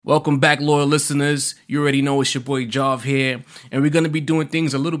Welcome back, loyal listeners. You already know it's your boy Jarv here, and we're going to be doing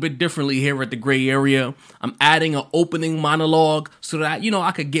things a little bit differently here at the Gray Area. I'm adding an opening monologue so that,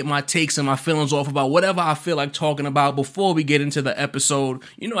 I could get my takes and my feelings off about whatever I feel like talking about before we get into the episode,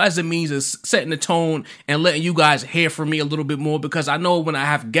 as a means of setting the tone and letting you guys hear from me a little bit more, because I know when I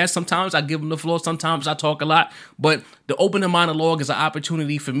have guests, sometimes I give them the floor, sometimes I talk a lot, but the opening monologue is an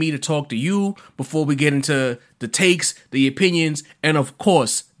opportunity for me to talk to you before we get into the takes, the opinions, and of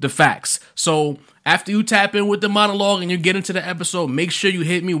course, the facts. So after you tap in with the monologue and you get into the episode, make sure you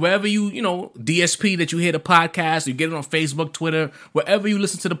hit me wherever you DSP that you hear the podcast, you get it on Facebook, Twitter, wherever you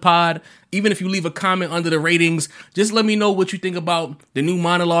listen to the pod. Even if you leave a comment under the ratings, just let me know what you think about the new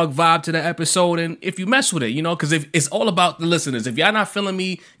monologue vibe to the episode and if you mess with it, because if it's all about the listeners. If y'all not feeling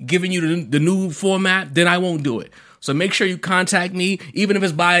me giving you the new format, then I won't do it. So make sure you contact me, even if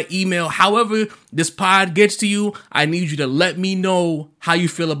it's by email. However this pod gets to you, I need you to let me know how you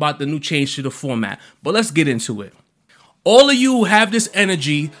feel about the new change to the format. But let's get into it. All of you who have this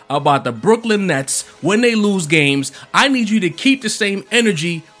energy about the Brooklyn Nets when they lose games, I need you to keep the same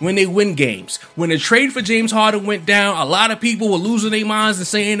energy when they win games. When the trade for James Harden went down, a lot of people were losing their minds and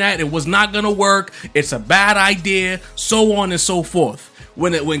saying that it was not going to work, it's a bad idea, so on and so forth.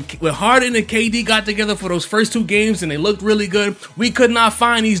 When Harden and KD got together for those first two games and they looked really good, we could not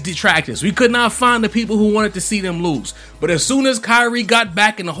find these detractors. We could not find the people who wanted to see them lose. But as soon as Kyrie got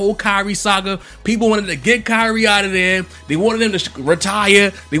back in the whole Kyrie saga, people wanted to get Kyrie out of there. They wanted him to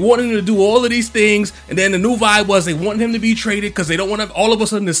retire. They wanted him to do all of these things. And then the new vibe was they wanted him to be traded because they don't want all of a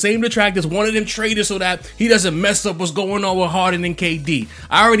sudden the same detractors wanted him traded so that he doesn't mess up what's going on with Harden and KD.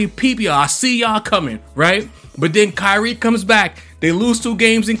 I already peep y'all. I see y'all coming, right? But then Kyrie comes back. They lose 2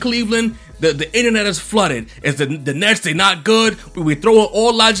 games in Cleveland. The internet is flooded. It's the Nets, they're not good. We throw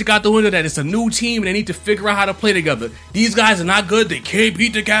all logic out the window that it's a new team and they need to figure out how to play together. These guys are not good. They can't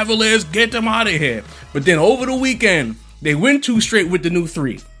beat the Cavaliers. Get them out of here. But then over the weekend, they win 2 straight with the new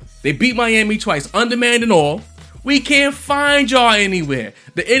 3. They beat Miami twice, undermanned and all. We can't find y'all anywhere.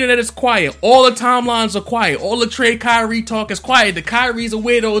 The internet is quiet. All the timelines are quiet. All the trade Kyrie talk is quiet. The Kyrie's a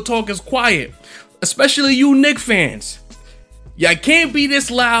weirdo talk is quiet. Especially you Knicks fans. Y'all can't be this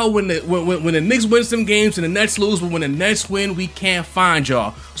loud when the Knicks win some games and the Nets lose, but when the Nets win, we can't find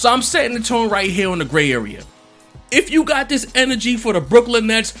y'all. So I'm setting the tone right here on the Gray Area. If you got this energy for the Brooklyn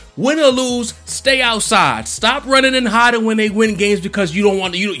Nets, win or lose, stay outside. Stop running and hiding when they win games because you don't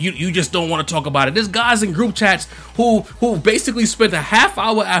want you just don't want to talk about it. There's guys in group chats who basically spent a half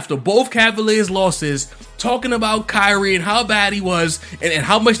hour after both Cavaliers losses talking about Kyrie and how bad he was and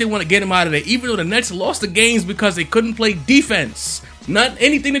how much they want to get him out of there, even though the Nets lost the games because they couldn't play defense. Not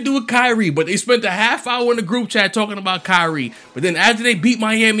anything to do with Kyrie, but they spent a half hour in the group chat talking about Kyrie. But then after they beat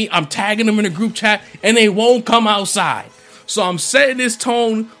Miami, I'm tagging them in the group chat and they won't come outside. So I'm setting this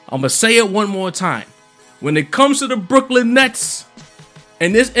tone. I'm going to say it one more time. When it comes to the Brooklyn Nets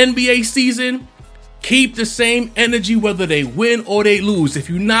and this NBA season, keep the same energy whether they win or they lose. If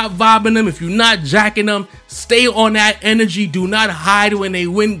you're not vibing them, if you're not jacking them, stay on that energy. Do not hide when they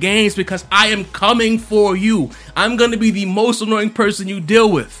win games because I am coming for you. I'm going to be the most annoying person you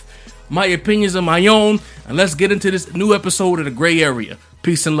deal with. My opinions are my own, and let's get into this new episode of The Gray Area.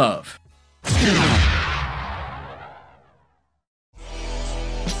 Peace and love. I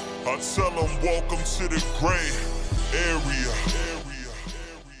tell them welcome to the Gray Area.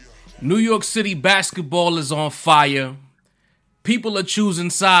 New York City basketball is on fire. People are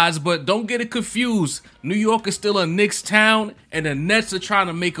choosing sides, but don't get it confused. New York is still a Knicks town, and the Nets are trying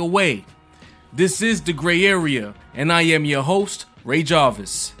to make a way. This is The Gray Area, and I am your host, Ray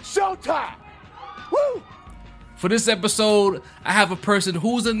Jarvis. Showtime! Woo! For this episode, I have a person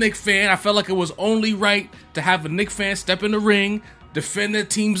who's a Knicks fan. I felt like it was only right to have a Knicks fan step in the ring, defend their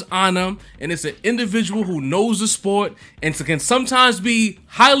team's honor, and it's an individual who knows the sport and can sometimes be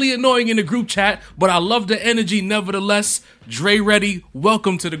highly annoying in the group chat, but I love the energy nevertheless. Dre Reddy,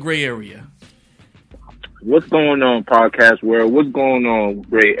 welcome to the Gray Area. What's going on, podcast world? What's going on,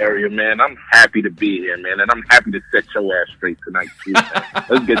 Gray Area, man? I'm happy to be here, man, and I'm happy to set your ass straight tonight, too, man.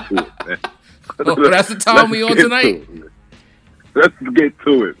 Let's get to it, man. Oh, that's the time we on tonight? Let's get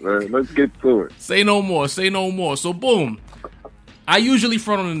to it, man. Let's get to it. Say no more. Say no more. So, boom. I usually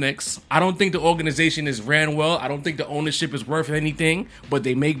front on the Knicks. I don't think the organization is ran well. I don't think the ownership is worth anything, but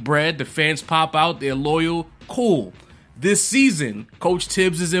they make bread. The fans pop out. They're loyal. Cool. This season, Coach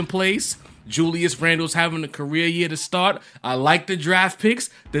Tibbs is in place. Julius Randle's having a career year to start. I like the draft picks.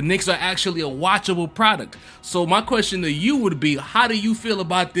 The Knicks are actually a watchable product. So my question to you would be, how do you feel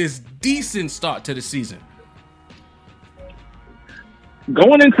about this decent start to the season?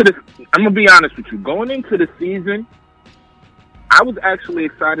 Going into this, I'm going to be honest with you. Going into the season, I was actually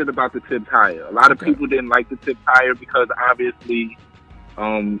excited about the Tibbs hire. A lot of people didn't like the Tibbs hire because obviously,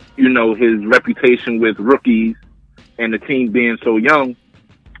 his reputation with rookies and the team being so young,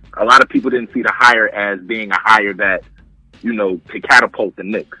 a lot of people didn't see the hire as being a hire that, to catapult the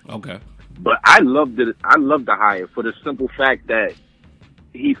Knicks. Okay. But I loved it. I loved the hire for the simple fact that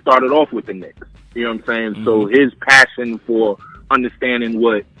he started off with the Knicks. You know what I'm saying? Mm-hmm. So his passion for understanding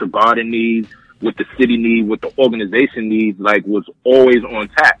what the Garden needs, what the city needs, what the organization needs, was always on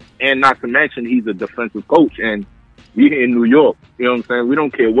tap. And not to mention, he's a defensive coach, and we here in New York, you know what I'm saying? We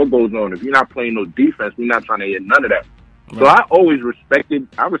don't care what goes on. If you're not playing no defense, we're not trying to hear none of that. Right. So I always respected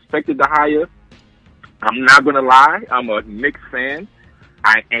the hire. I'm not going to lie. I'm a Knicks fan.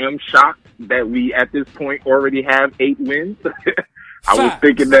 I am shocked that we, at this point, already have 8 wins. I was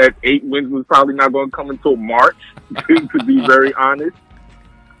thinking that 8 wins was probably not going to come until March, to be very honest.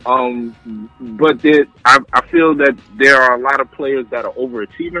 But I feel that there are a lot of players that are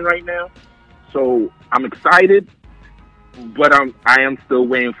overachieving right now. So I'm excited, but I am still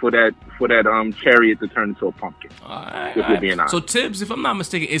waiting for that chariot to turn into a pumpkin. If we're being honest. So Tibbs, if I'm not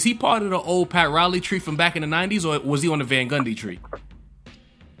mistaken, is he part of the old Pat Riley tree from back in the 90s, or was he on the Van Gundy tree?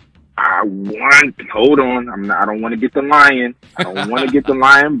 Hold on. I don't want to get the lion.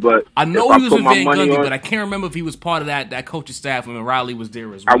 But I know he was with Van Gundy, but I can't remember if he was part of that coaching staff when Riley was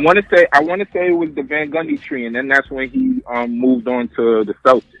there as well. I want to say it was the Van Gundy tree, and then that's when he moved on to the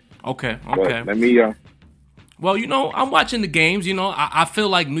Celtics. Okay. But let me. Well, I'm watching the games. I feel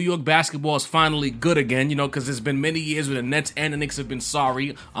like New York basketball is finally good again, because there's been many years where the Nets and the Knicks have been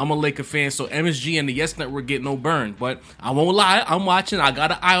sorry. I'm a Laker fan, so MSG and the Yes Network get no burn. But I won't lie, I'm watching. I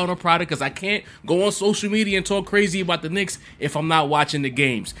got an eye on the product because I can't go on social media and talk crazy about the Knicks if I'm not watching the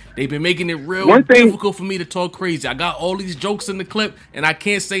games. They've been making it real difficult for me to talk crazy. I got all these jokes in the clip, and I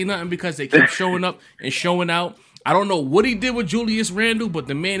can't say nothing because they keep showing up and showing out. I don't know what he did with Julius Randle, but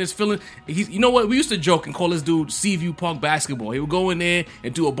the man is feeling. You know what? We used to joke and call this dude Seaview Punk basketball. He would go in there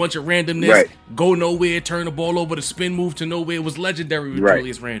and do a bunch of randomness, go nowhere, turn the ball over, the spin move to nowhere. It was legendary with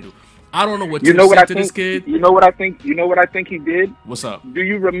Julius Randle. I don't know what to say to this kid. You know what I think he did? What's up? Do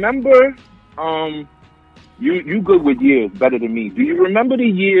you remember? You good with years better than me. Do you remember the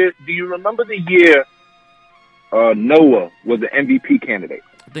year? Noah was the MVP candidate.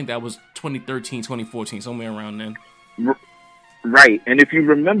 I think that was 2013, 2014, somewhere around then. Right. And if you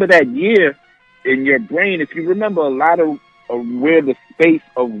remember that year in your brain, if you remember a lot of where the space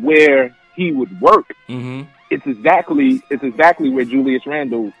of where he would work, it's exactly where Julius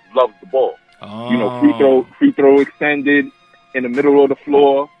Randle loves the ball. Oh. Free throw extended in the middle of the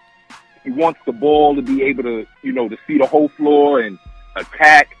floor. He wants the ball to be able to, to see the whole floor and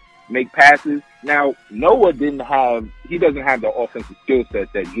attack, make passes. Now, Noah doesn't have the offensive skill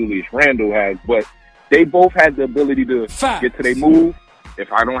set that Julius Randle has, but they both had the ability to get to their move.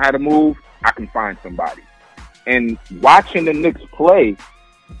 If I don't have to move, I can find somebody. And watching the Knicks play,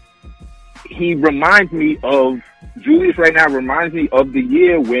 Julius right now reminds me of the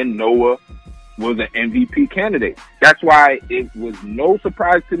year when Noah was an MVP candidate. That's why it was no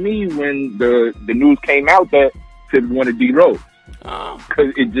surprise to me when the news came out that Tibbs wanted D Rose.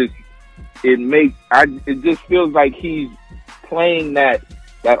 Because it just feels like he's playing that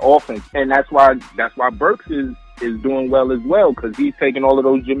offense, and that's why Burks is doing well as well, because he's taking all of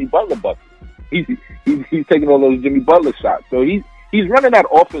those Jimmy Butler buckets. He's taking all those Jimmy Butler shots. So he's running that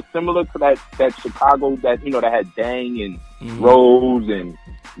offense similar to that Chicago that had Dang and Rose and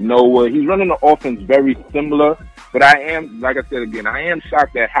Noah. He's running the offense very similar. But I am, like I said again, I am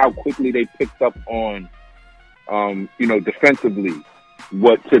shocked at how quickly they picked up on defensively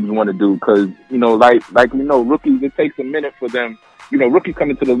what Tibbs want to do, because rookies, it takes a minute for them. Rookies come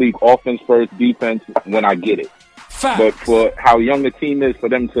into the league offense first, defense when I get it. Facts. But for how young the team is, for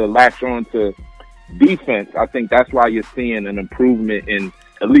them to latch on to defense, I think that's why you're seeing an improvement in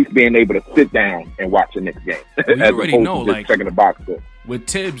at least being able to sit down and watch the next game. Well, you already know, checking the box score. With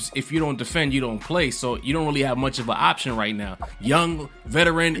Tibbs, if you don't defend, you don't play. So you don't really have much of an option right now. Young,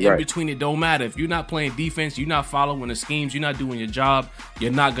 veteran, in between, it don't matter. If you're not playing defense, you're not following the schemes, you're not doing your job,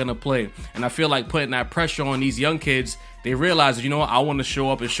 you're not going to play. And I feel like putting that pressure on these young kids, they realize that, I want to show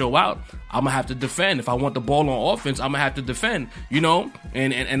up and show out. I'm going to have to defend. If I want the ball on offense, I'm going to have to defend,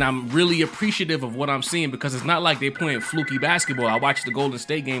 And I'm really appreciative of what I'm seeing, because it's not like they're playing fluky basketball. I watched the Golden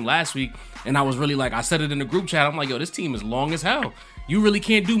State game last week, and I was really I said it in the group chat, I'm like, yo, this team is long as hell. You really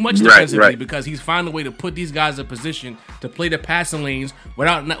can't do much defensively because he's finding a way to put these guys in position to play the passing lanes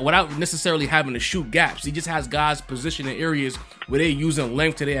without necessarily having to shoot gaps. He just has guys positioned in areas where they're using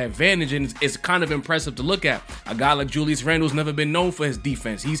length to their advantage, and it's kind of impressive to look at. A guy like Julius Randle's never been known for his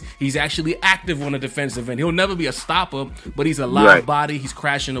defense. He's actually active on the defensive end. He'll never be a stopper, but he's a live body. He's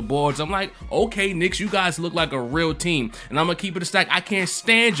crashing the boards. I'm like, okay, Knicks, you guys look like a real team, and I'm gonna keep it a stack. I can't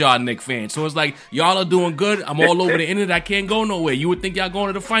stand y'all Knicks fans, so it's like y'all are doing good. I'm all over the internet. I can't go nowhere. You would think y'all going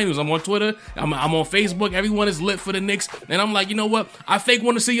to the finals. I'm on Twitter. I'm on Facebook. Everyone is lit for the Knicks, and I'm like, you know what? I fake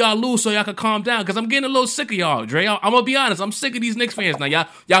want to see y'all lose so y'all can calm down, because I'm getting a little sick of y'all, Dre. I'm gonna be honest. I'm sick of these Knicks fans now.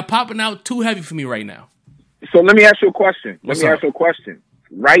 Y'all popping out too heavy for me right now. So let me ask you a question. What's up?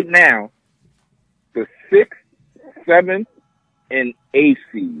 Right now, the 6th, 7th, and 8th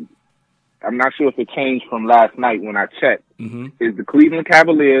seed, I'm not sure if it changed from last night when I checked, is the Cleveland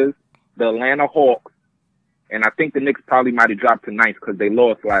Cavaliers, the Atlanta Hawks, and I think the Knicks probably might have dropped to 9th because they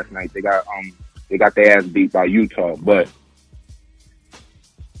lost last night. They got their ass beat by Utah. But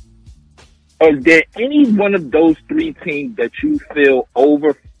is there any one of those three teams that you feel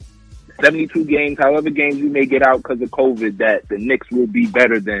over 72 games, however games you may get out because of COVID, that the Knicks will be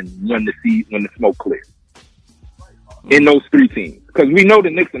better than when the smoke clears? In those three teams, because we know the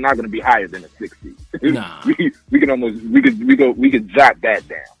Knicks are not going to be higher than a 60. Nah, we could jot that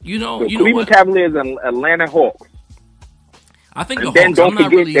down. So Cleveland Cavaliers and Atlanta Hawks. I think the and then Hawks. Don't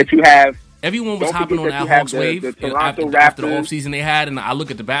forget that you have. Everyone was hopping on that Hawks wave after the offseason they had, and I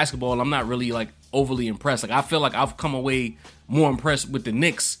look at the basketball, and I'm not really like overly impressed. Like I feel like I've come away more impressed with the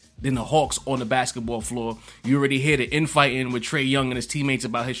Knicks than the Hawks on the basketball floor. You already hear the infighting with Trae Young and his teammates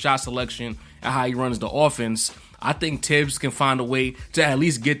about his shot selection and how he runs the offense. I think Tibbs can find a way to at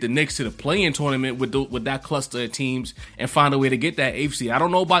least get the Knicks to the play-in tournament with that cluster of teams and find a way to get that 8th seed. I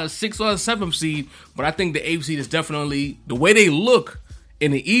don't know about the 6th or the 7th seed, but I think the 8th seed is definitely, the way they look in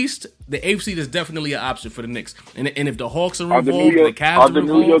the East, the 8th seed is definitely an option for the Knicks. And if the Hawks are involved, the Cavs are involved.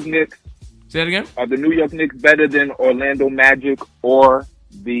 New York Knicks, say that again? Are the New York Knicks better than Orlando Magic or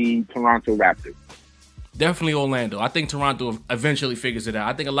the Toronto Raptors? Definitely Orlando. I think Toronto eventually figures it out.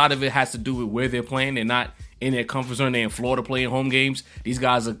 I think a lot of it has to do with where they're playing. They're not in their comfort zone. They're in Florida playing home games. These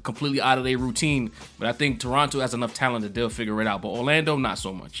guys are completely out of their routine. But I think Toronto has enough talent that they'll figure it out. But Orlando, not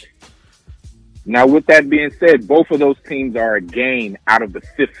so much. Now, with that being said, both of those teams are a game out of the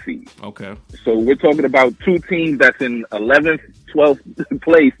 5th seed. Okay. So we're talking about two teams that's in 11th, 12th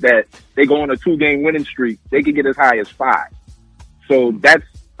place that they go on a 2-game winning streak. They could get as high as 5. So that's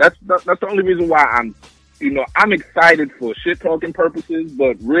the only reason why I'm excited for shit-talking purposes,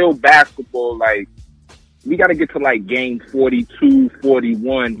 but real basketball, like, we got to get to, like, game 42,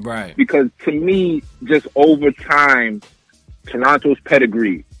 41. Right. Because to me, just over time, Toronto's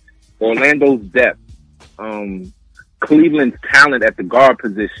pedigree, Orlando's depth, Cleveland's talent at the guard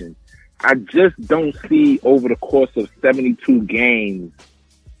position, I just don't see over the course of 72 games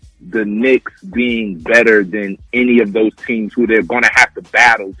the Knicks being better than any of those teams who they're going to have to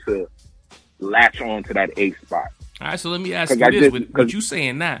battle to latch on to that 8th spot. All right, so let me ask you this. With you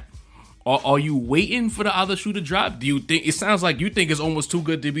saying that, are you waiting for the other shoe to drop? Do you think it sounds like you think it's almost too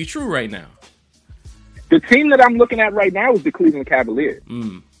good to be true right now? The team that I'm looking at right now is the Cleveland Cavaliers.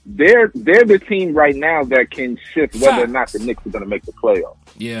 They're the team right now that can shift whether or not the Knicks are going to make the playoffs.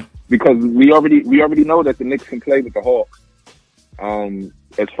 Yeah, because we already know that the Knicks can play with the Hawks.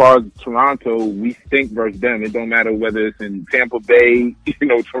 As far as Toronto, we stink versus them. It don't matter whether it's in Tampa Bay,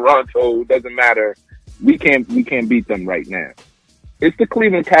 Toronto. It doesn't matter. We can't beat them right now. It's the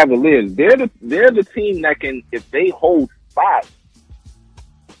Cleveland Cavaliers. They're the team that can, if they hold spots,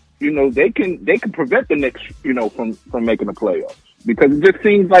 they can prevent the Knicks, from making the playoffs. Because it just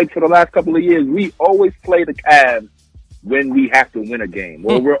seems like for the last couple of years, we always play the Cavs when we have to win a game.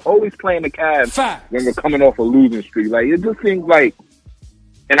 Or we're always playing the Cavs when we're coming off a losing streak. Like, it just seems like,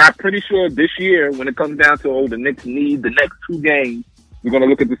 and I'm pretty sure this year, when it comes down to, the Knicks need the next 2 games, we're going to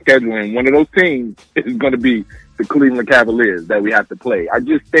look at the schedule, and one of those teams is going to be the Cleveland Cavaliers that we have to play. I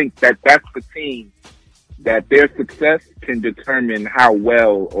just think that that's the team that their success can determine how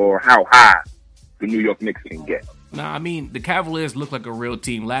well or how high the New York Knicks can get. Nah, I mean, the Cavaliers look like a real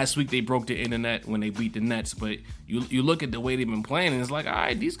team. Last week, they broke the internet when they beat the Nets, but you look at the way they've been playing, and it's like, all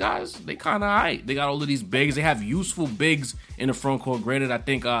right, these guys, they kind of all right. They got all of these bigs. They have useful bigs in the front court. Granted, I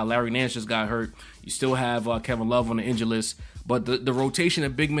think Larry Nance just got hurt. You still have Kevin Love on the injury list, but the rotation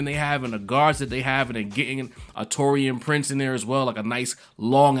of big men they have and the guards that they have, and then getting a Taurean Prince in there as well, like a nice,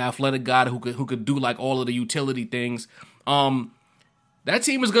 long, athletic guy who could do like all of the utility things. That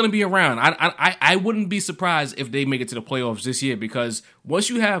team is going to be around. I wouldn't be surprised if they make it to the playoffs this year, because once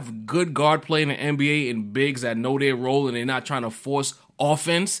you have good guard play in the NBA and bigs that know their role and they're not trying to force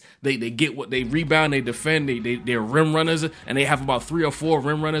offense. They get what they rebound, they defend, they're rim runners, and they have about 3 or 4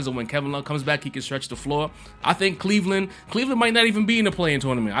 rim runners. And when Kevin Love comes back, he can stretch the floor. I think Cleveland might not even be in the play-in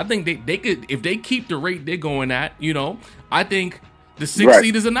tournament. I think they could, if they keep the rate they're going at. I think the 6th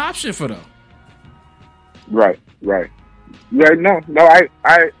seed is an option for them. Right. Yeah, no,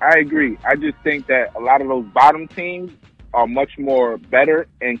 I agree. I just think that a lot of those bottom teams are much more better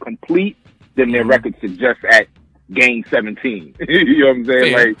and complete than their record suggests at game 17. You know what I'm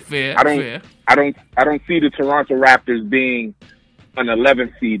saying? Fair. I don't see the Toronto Raptors being an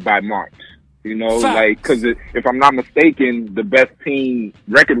 11th seed by March. Because if I'm not mistaken, the best team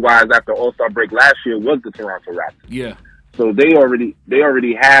record-wise after All-Star break last year was the Toronto Raptors. Yeah. So they already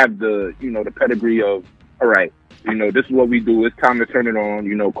have the the pedigree of, all right, this is what we do. It's time to turn it on.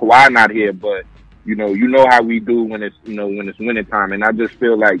 Kawhi not here, but you know how we do when it's when it's winter time. And I just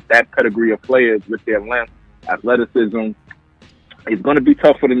feel like that pedigree of players with their length, athleticism, is going to be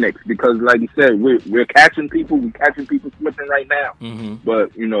tough for the Knicks because, like you said, we're catching people. We're catching people slipping right now. Mm-hmm.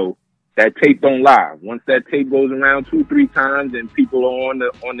 But that tape don't lie. Once that tape goes around 2-3 times and people are on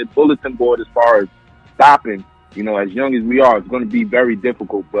the bulletin board as far as stopping, as young as we are, it's going to be very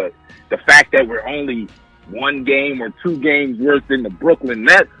difficult. But the fact that we're only 1 game or 2 games worse than the Brooklyn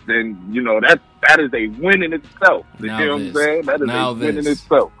Nets, then that is a win in itself. You know what I'm saying? That is a win in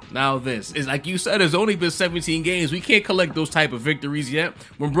itself. Now this is, like you said, there's only been 17 games. We can't collect those type of victories yet.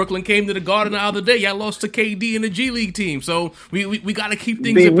 When Brooklyn came to the Garden the other day, y'all lost to KD and the G League team. So we got to keep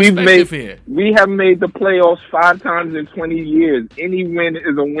things in perspective here. We have made the playoffs 5 times in 20 years. Any win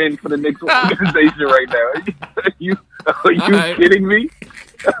is a win for the Knicks organization right now. Are you kidding me?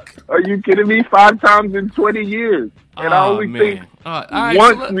 Are you kidding me? 5 times in 20 years. And I always think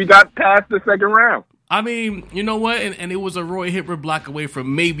once we got past the second round. I mean, you know what? And it was a Roy Hibbert block away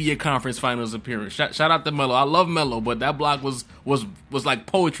from maybe a conference finals appearance. Shout out to Melo. I love Melo, but that block was like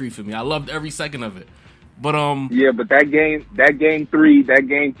poetry for me. I loved every second of it. But yeah, but that game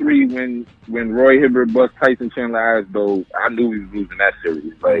three when Roy Hibbert bust Tyson Chandler eyes, though, I knew he was losing that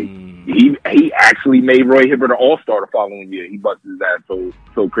series. Like he actually made Roy Hibbert an All-Star the following year. He busted his ass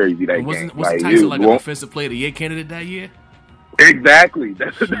so crazy that game. Wasn't Tyson like an offensive player of the year candidate that year? Exactly.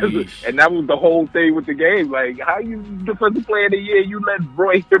 And that was the whole thing with the game. Like, how you defensive player of the year? You let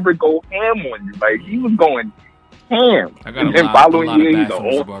Roy Hibbert go ham on you. Like, he was going ham. I got a lot of bad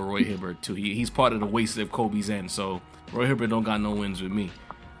feelings about Roy Hibbert too. He's part of the waste of Kobe's end. So Roy Hibbert don't got no wins with me.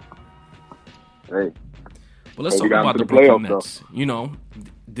 Hey. But let's talk about the Brooklyn Nets.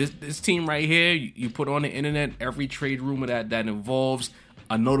 This team right here, you put on the internet every trade rumor that involves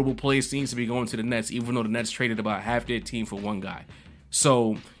a notable player seems to be going to the Nets, even though the Nets traded about half their team for one guy.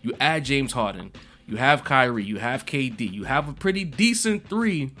 So you add James Harden, you have Kyrie, you have KD, you have a pretty decent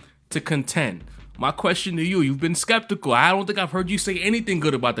 3 to contend. My question to you, you've been skeptical. I don't think I've heard you say anything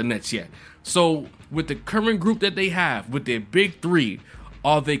good about the Nets yet. So with the current group that they have, with their big 3,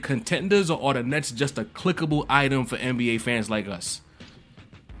 are they contenders or are the Nets just a clickable item for NBA fans like us?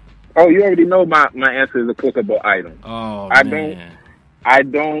 Oh, you already know my answer is a clickable item. Oh, I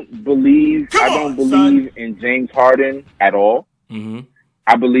don't believe in James Harden at all. Mm-hmm.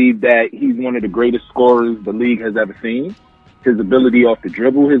 I believe that he's one of the greatest scorers the league has ever seen. His ability off the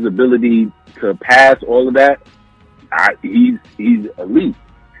dribble, his ability to pass, all of that, he's elite.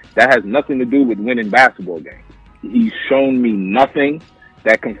 That has nothing to do with winning basketball games. He's shown me nothing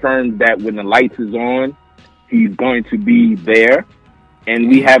that confirms that when the lights is on, he's going to be there. And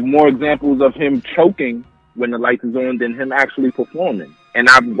we have more examples of him choking when the lights is on than him actually performing. And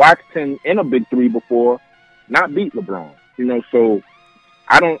I've watched him in a big 3 before not beat LeBron. So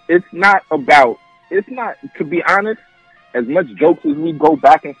it's not, to be honest, as much jokes as we go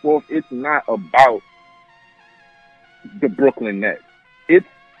back and forth, it's not about the Brooklyn Nets. It's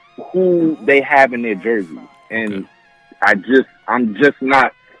who they have in their jerseys. And I'm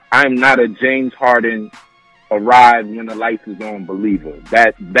not a James Harden arrive when the lights is on believer.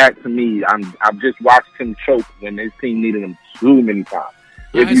 That to me, I've just watched him choke when his team needed him too many times.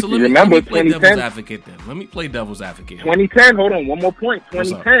 All right, so let me play devil's advocate then. Let me play devil's advocate. 2010, hold on, one more point.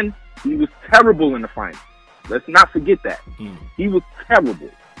 2010, he was terrible in the finals. Let's not forget that. He was terrible.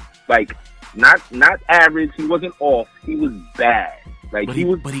 Like, not average. He wasn't off. He was bad. Like, but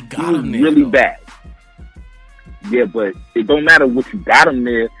he got him there, really though. bad. Yeah, but it don't matter what you got him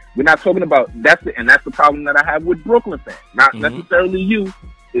there. We're not talking about that's the problem that I have with Brooklyn fans. Not necessarily you,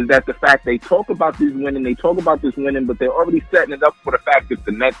 is that the fact they talk about this winning, but they're already setting it up for the fact that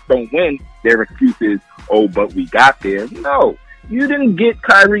the Nets don't win, their excuse is, oh, but we got there. No. You didn't get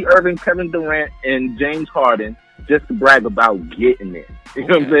Kyrie Irving, Kevin Durant, and James Harden just to brag about getting there. You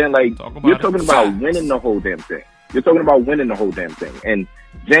know what I'm saying? Like, you're talking about winning the whole damn thing. You're talking about winning the whole damn thing. And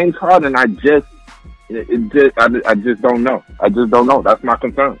James Harden, I just don't know. I just don't know. That's my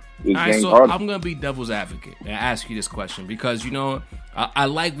concern. All right, so I'm going to be devil's advocate and ask you this question because, I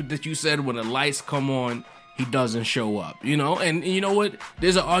like that you said when the lights come on, he doesn't show up, and you know what?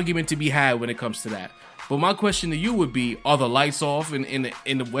 There's an argument to be had when it comes to that. But my question to you would be, are the lights off in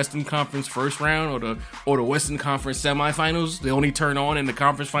the Western Conference first round or the Western Conference semifinals? They only turn on in the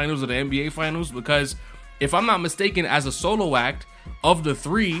conference finals or the NBA finals? Because if I'm not mistaken, as a solo act of the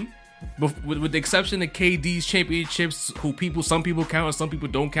three, with the exception of KD's championships, some people count and some people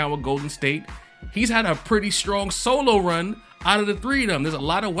don't count with Golden State, he's had a pretty strong solo run out of the three of them. There's a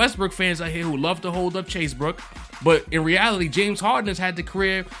lot of Westbrook fans out here who love to hold up Chase Brook, but in reality, James Harden has had the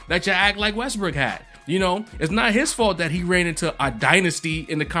career that you act like Westbrook had. It's not his fault that he ran into a dynasty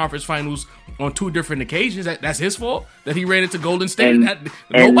in the conference finals on two different occasions. That's his fault that he ran into Golden State.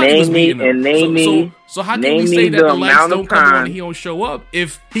 Nobody was beating him. So how can we say that the lights don't come on and he don't show up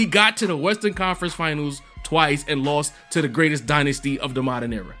if he got to the Western Conference finals twice and lost to the greatest dynasty of the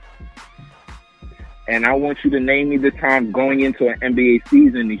modern era? And I want you to name me the time going into an NBA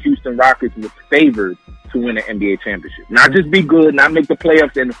season the Houston Rockets was favored to win an NBA championship. Not just be good, not make the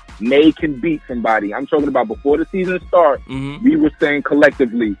playoffs, and May can beat somebody. I'm talking about before the season starts, we were saying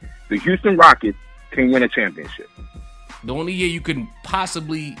collectively the Houston Rockets can win a championship. The only year you can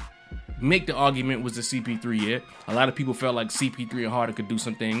possibly make the argument was the CP3 year. A lot of people felt like CP3 and Harden could do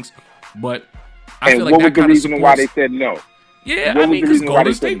some things, but I feel like that kind of supports. What was the reason why they said no? Yeah, I mean, because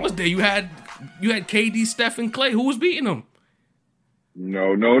Golden State was there. You had KD, Steph, and Clay. Who was beating them?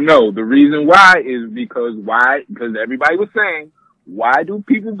 No. The reason why is because everybody was saying, why do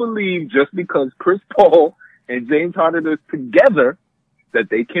people believe just because Chris Paul and James Harden are together that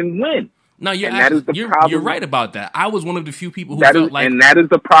they can win? No, you're right about that. I was one of the few people who felt like... And that is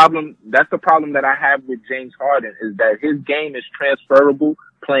the problem. That's the problem that I have with James Harden, is that his game is transferable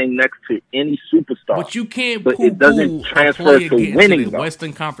playing next to any superstar. But you can't it doesn't transfer to winning the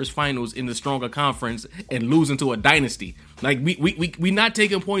Western Conference Finals in the stronger conference and losing to a dynasty. Like, we not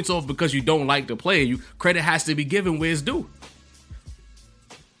taking points off because you don't like the player. Credit has to be given where it's due.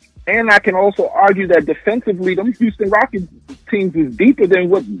 And I can also argue that defensively, them Houston Rockets teams is deeper than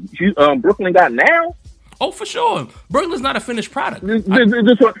what Brooklyn got now. Oh, for sure. Brooklyn's not a finished product. This is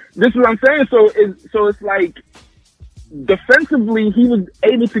what I'm saying. So it's like defensively, he was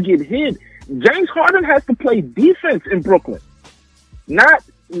able to get hit. James Harden has to play defense in Brooklyn, not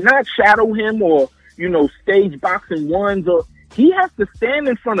shadow him or stage boxing ones. Or he has to stand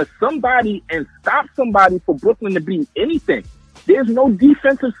in front of somebody and stop somebody for Brooklyn to beat anything. There's no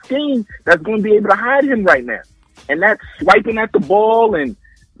defensive scheme that's going to be able to hide him right now. And that's swiping at the ball and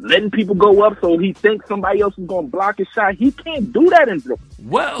letting people go up so he thinks somebody else is going to block his shot. He can't do that in Brooklyn.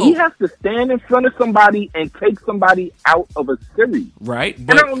 Well, he has to stand in front of somebody and take somebody out of a series. Right.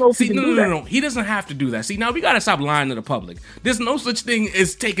 But, and I don't know if he can do that. No. He doesn't have to do that. See, now we got to stop lying to the public. There's no such thing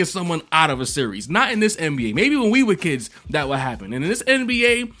as taking someone out of a series. Not in this NBA. Maybe when we were kids, that would happen. And in this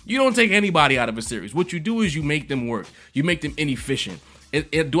NBA, you don't take anybody out of a series. What you do is you make them work. You make them inefficient.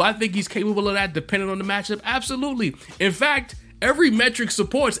 Do I think he's capable of that depending on the matchup? Absolutely. In fact, every metric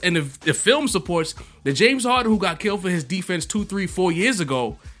supports, and the film supports, that James Harden, who got killed for his defense 2, 3, 4 years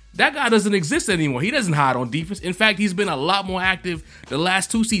ago, that guy doesn't exist anymore. He doesn't hide on defense. In fact, he's been a lot more active the last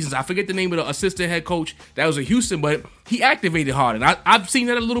 2 seasons. I forget the name of the assistant head coach that was in Houston, but he activated Harden. I've seen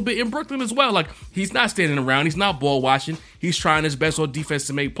that a little bit in Brooklyn as well. Like, he's not standing around. He's not ball watching. He's trying his best on defense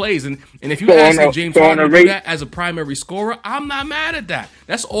to make plays. And if you ask James Harden to do that as a primary scorer, I'm not mad at that.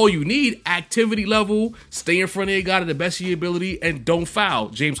 That's all you need. Activity level, stay in front of your guy to the best of your ability, and don't foul.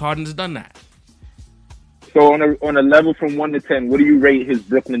 James Harden has done that. So on a level from 1 to 10, what do you rate his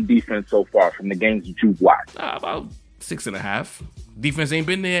Brooklyn defense so far from the games that you've watched? About 6.5. Defense ain't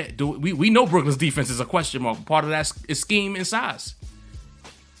been there. We know Brooklyn's defense is a question mark. Part of that is scheme and size.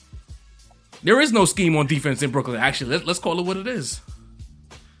 There is no scheme on defense in Brooklyn. Actually, let's call it what it is.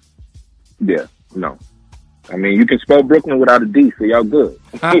 Yeah, no. I mean, you can spell Brooklyn without a D, so y'all good.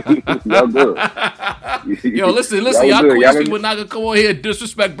 Y'all good. Yo, listen. Y'all Queens people not gonna come on here and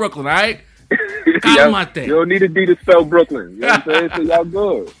disrespect Brooklyn, all right? You don't need a D to spell Brooklyn. You know what I'm saying? So y'all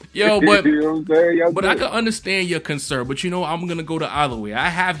good. Yo, but you know what I'm saying? Y'all but good. I can understand your concern. But I'm gonna go the other way. I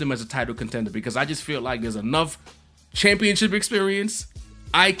have them as a title contender because I just feel like there's enough championship experience,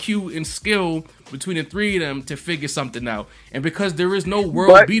 IQ, and skill between the three of them to figure something out. And because there is no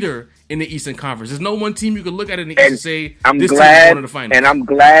world beater in the Eastern Conference, there's no one team you can look at in the East and say this team is one of the finals. And I'm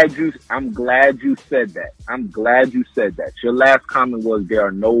glad you said that. I'm glad you said that. Your last comment was there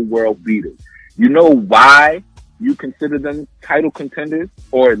are no world beaters. You know why you consider them title contenders,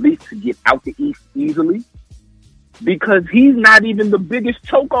 or at least to get out the East easily? because he's not even the biggest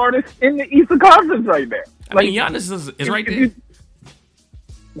choke artist in the Eastern Conference right now. I mean, Giannis is right there.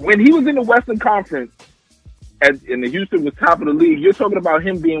 When he was in the Western Conference, and the Houston was top of the league, you're talking about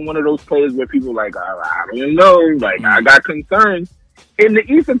him being one of those players where people are like, I don't know, like, I got concerns. In the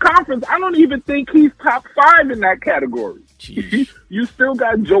Eastern Conference, I don't even think he's top 5 in that category. You still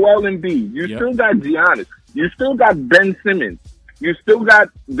got Joel Embiid. You still got Giannis. You still got Ben Simmons. You still got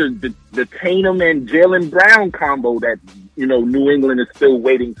the Tatum and Jaylen Brown combo that, New England is still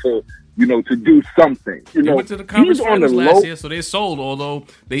waiting to do something. They went to the conference finals last year, so they're sold, although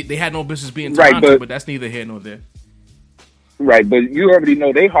they had no business being Toronto, but that's neither here nor there. Right, but you already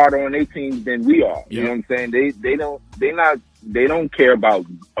know they harder on their teams than we are. You know what I'm saying? They don't care about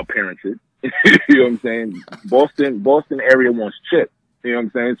appearances. You know what I'm saying? Boston area wants chips. You know what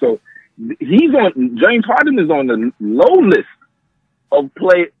I'm saying? So James Harden is on the low list of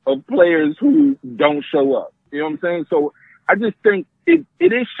players who don't show up. You know what I'm saying? So I just think it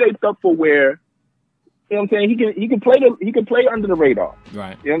is shaped up for where, you know what I'm saying, he can play under the radar.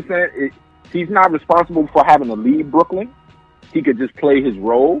 Right. You know what I'm saying? He's not responsible for having to lead Brooklyn. He could just play his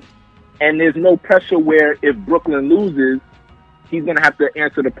role. And there's no pressure where if Brooklyn loses, he's going to have to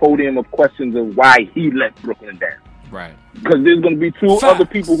answer the podium of questions of why he let Brooklyn down. Right. Because there's going to be two other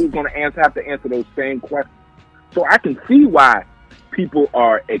people who's going to have to answer those same questions. So I can see why people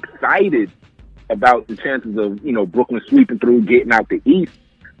are excited about the chances of, Brooklyn sweeping through, getting out the East.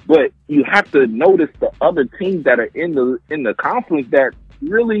 But you have to notice the other teams that are in the conference that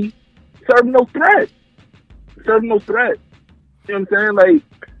really serve no threat. You know what I'm saying? Like,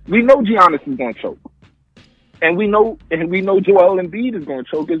 we know Giannis is going to choke. And we know Joel Embiid is going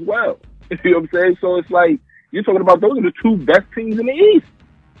to choke as well. You know what I'm saying? So it's like, you're talking about those are the 2 best teams in the East.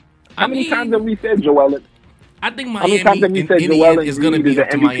 How many times have we said Joel? I think Miami is going to be up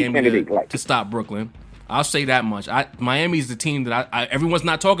to Miami to stop Brooklyn. I'll say that much. Miami's the team that everyone's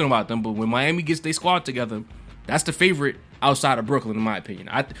not talking about them, but when Miami gets their squad together, that's the favorite outside of Brooklyn, in my opinion.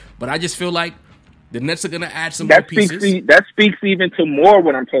 But I just feel like the Nets are going to add some more pieces. That speaks even to more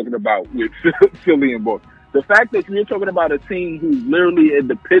what I'm talking about with Philly and Boston. The fact that you're talking about a team who's literally in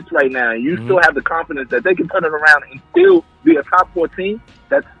the pits right now, and you still have the confidence that they can turn it around and still be a top 4 team,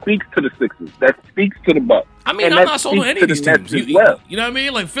 that speaks to the Sixers. That speaks to the Bucks. I mean, I'm not sold on any of these teams. You know what I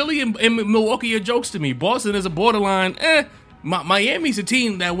mean? Like, Philly and Milwaukee are jokes to me. Boston is a borderline, Miami's a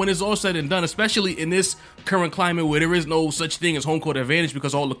team that when it's all said and done, especially in this current climate where there is no such thing as home court advantage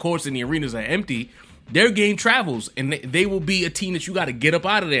because all the courts in the arenas are empty, their game travels, and they will be a team that you got to get up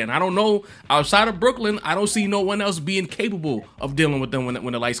out of there. And I don't know, outside of Brooklyn, I don't see no one else being capable of dealing with them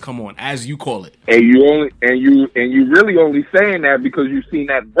when the lights come on, as you call it. And you really only saying that because you've seen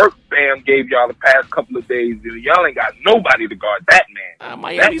that work Bam gave y'all the past couple of days. Y'all ain't got nobody to guard that man.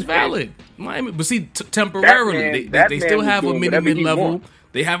 Miami's valid. Miami, but see, temporarily they still have a mid-level.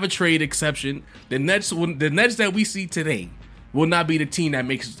 They have a trade exception. The Nets that we see today will not be the team that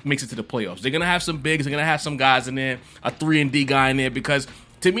makes it to the playoffs. They're going to have some bigs. They're going to have some guys in there, a 3-and-D guy in there, because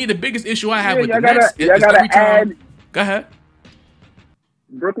to me, the biggest issue I have with the Nets is every time. Go ahead.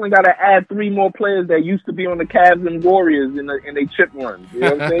 Brooklyn got to add 3 more players that used to be on the Cavs and Warriors in they chip runs. You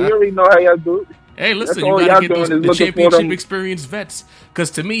know what I'm saying? You already know how y'all do it. Hey, listen, you got to get the championship experience vets. Because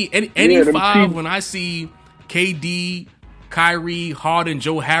to me, any 5, when I see KD, Kyrie, Harden,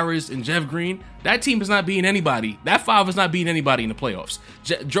 Joe Harris, and Jeff Green, that team is not beating anybody. That 5 is not beating anybody in the playoffs.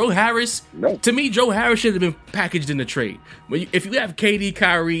 Joe Harris, to me, Joe Harris should have been packaged in the trade. If you have KD,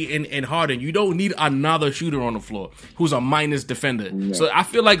 Kyrie, and Harden, you don't need another shooter on the floor who's a minus defender. No. So I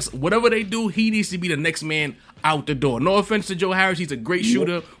feel like whatever they do, he needs to be the next man out the door. No offense to Joe Harris. He's a great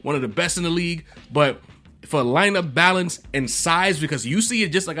shooter, one of the best in the league, but for lineup balance and size, because you see it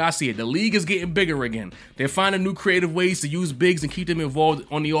just like I see it. The league is getting bigger again. They're finding new creative ways to use bigs and keep them involved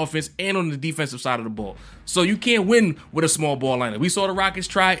on the offense and on the defensive side of the ball. So you can't win with a small ball lineup. We saw the Rockets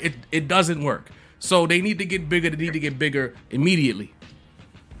try. It doesn't work. So they need to get bigger. They need to get bigger immediately.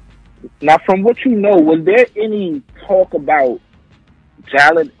 Now, from what you know, was there any talk about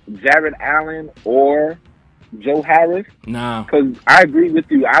Jared Allen or Joe Harris? No. Because I agree with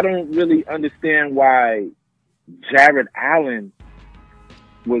you. I don't really understand why Jared Allen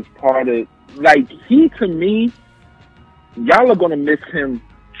was part of... Like, he, to me, y'all are going to miss him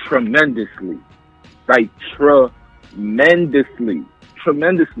tremendously. Like, tremendously.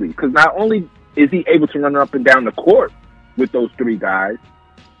 Because not only is he able to run up and down the court with those 3 guys,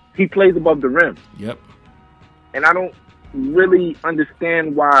 he plays above the rim. Yep. And I don't really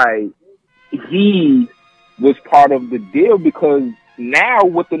understand why he was part of the deal, because now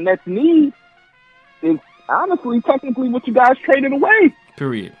what the Nets need is honestly, technically, what you guys traded away.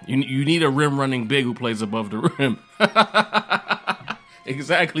 Period. You need a rim running big who plays above the rim.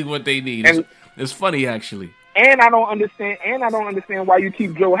 Exactly what they need. It's funny, actually. And I don't understand. And I don't understand why you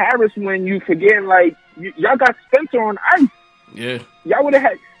keep Joe Harris when you forgetting y'all got Spencer on ice. Yeah. Y'all would have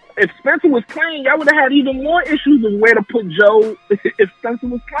had, if Spencer was playing, y'all would have had even more issues of where to put Joe if Spencer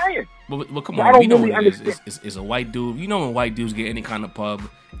was playing. But come so on, we know really what it is. It's a white dude. You know when white dudes get any kind of pub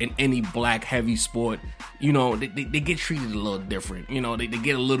in any black heavy sport, you know, they get treated a little different. You know, they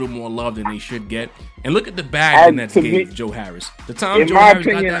get a little more love than they should get. And look at the bag the Nets gave Joe Harris. The time Joe Harris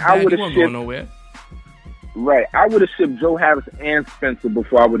got that bag, he wasn't going nowhere. Right. I would have shipped Joe Harris and Spencer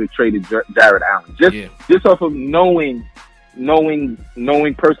before I would have traded Jared Allen. Just off of knowing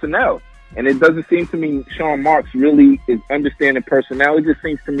personnel. And it doesn't seem to me Sean Marks really is understanding personnel. It just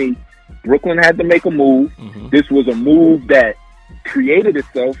seems to me Brooklyn had to make a move. Mm-hmm. This was a move that created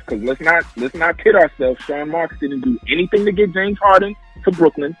itself, because let's not kid ourselves. Sean Marks didn't do anything to get James Harden to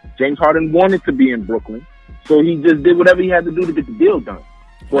Brooklyn. James Harden wanted to be in Brooklyn. So he just did whatever he had to do to get the deal done.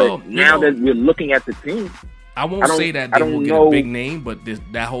 But now that we're looking at the team, I won't say that they will get a big name, but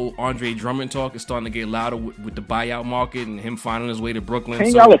that whole Andre Drummond talk is starting to get louder with the buyout market and him finding his way to Brooklyn.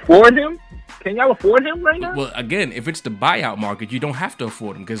 Can y'all afford him? Can y'all afford him right now? Well, again, if it's the buyout market, you don't have to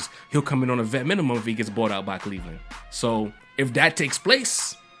afford him because he'll come in on a vet minimum if he gets bought out by Cleveland. So if that takes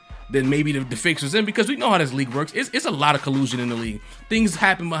place, then maybe the fix is in, because we know how this league works. It's a lot of collusion in the league. Things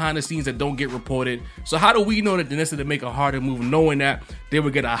happen behind the scenes that don't get reported. So how do we know that the Nets didn't make a harder move, knowing that they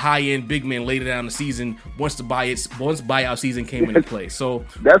would get a high-end big man later down the season once buyout season came into play? So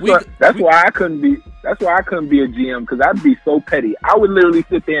that's why I couldn't be a GM, because I'd be so petty. I would literally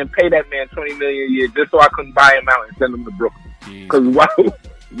sit there and pay that man $20 million a year just so I couldn't buy him out and send him to Brooklyn. Because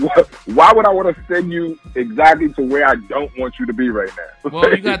why would I want to send you exactly to where I don't want you to be right now?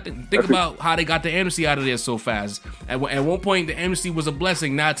 Well, you got to think about how they got the amnesty out of there so fast. At one point, the amnesty was a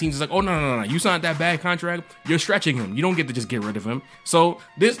blessing. Now teams is like, oh, no. You signed that bad contract. You're stretching him. You don't get to just get rid of him. So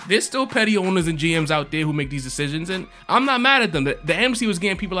there's still petty owners and GMs out there who make these decisions, and I'm not mad at them. The amnesty was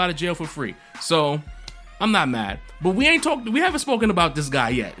getting people out of jail for free. So I'm not mad. But we haven't spoken about this guy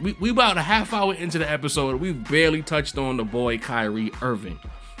yet. We about a half hour into the episode. We've barely touched on the boy Kyrie Irving.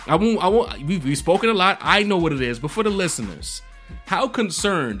 We've spoken a lot. I know what it is, but for the listeners, how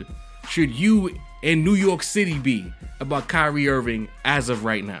concerned should you in New York City be about Kyrie Irving as of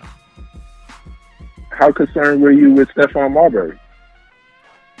right now? How concerned were you with Stephon Marbury?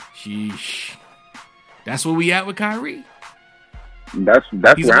 Sheesh. That's where we at with Kyrie. That's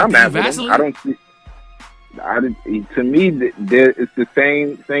where I'm at with him. I don't see. To me, it's the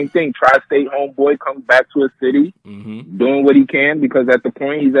same thing. Tri-state homeboy comes back to a city, doing what he can, because at the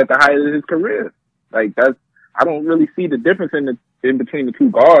point he's at the height of his career. Like I don't really see the difference in between the two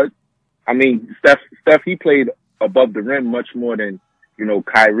guards. I mean, Steph, he played above the rim much more than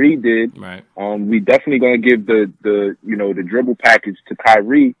Kyrie did. Right. We definitely gonna give the dribble package to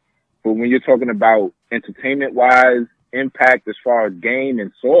Kyrie, but when you're talking about entertainment wise, impact as far as game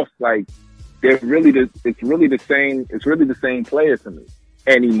and source, like. It's really the same player to me.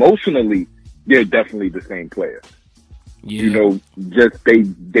 And emotionally, they're definitely the same player. Yeah. Just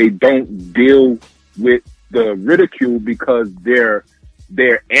they don't deal with the ridicule because their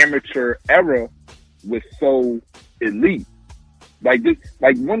amateur era was so elite. Like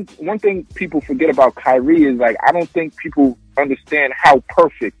one thing people forget about Kyrie is, like, I don't think people understand how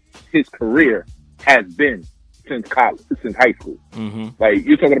perfect his career has been since college, since high school. Mm-hmm. Like,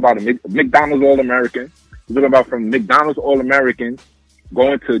 you're talking about a McDonald's All-American. You're talking about from McDonald's All-American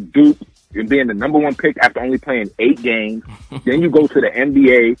going to Duke and being the number one pick after only playing 8 games. Then you go to the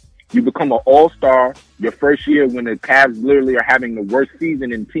NBA. You become an all-star your first year when the Cavs literally are having the worst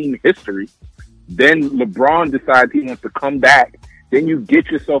season in team history. Then LeBron decides he wants to come back. Then you get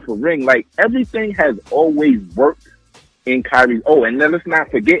yourself a ring. Like, everything has always worked in Kyrie's. Oh, and then let's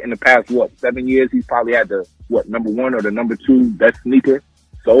not forget, in the past, 7 years, he's probably had the, number 1 or the number 2 best sneaker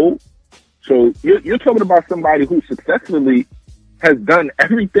sold. So you're talking about somebody who successfully has done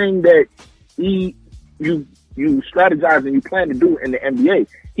everything that you strategize and you plan to do in the NBA.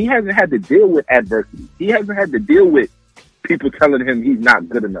 He hasn't had to deal with adversity. He hasn't had to deal with people telling him he's not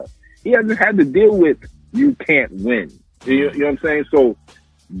good enough. He hasn't had to deal with you can't win. You know what I'm saying? So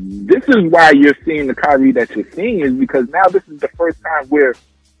this is why you're seeing the Kyrie that you're seeing, is because now this is the first time where,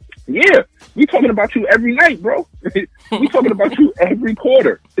 we talking about you every night, bro. We talking about you every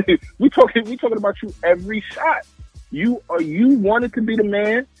quarter. we talking about you every shot. You wanted to be the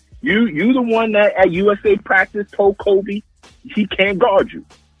man. You the one that at USA practice told Kobe he can't guard you.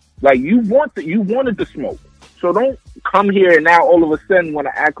 Like, you wanted the smoke. So don't come here and now all of a sudden want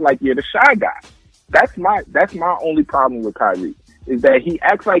to act like you're the shy guy. That's my only problem with Kyrie, is that he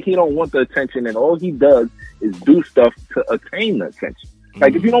acts like he don't want the attention, and all he does is do stuff to attain the attention.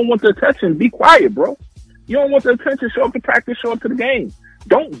 Like, if you don't want the attention, be quiet, bro. You don't want the attention, show up to practice, show up to the game.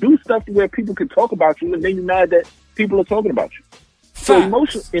 Don't do stuff where people can talk about you and then you're mad that people are talking about you. So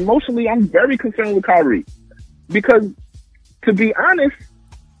emotionally, I'm very concerned with Kyrie. Because, to be honest,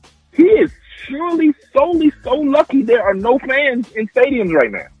 he is surely solely so lucky there are no fans in stadiums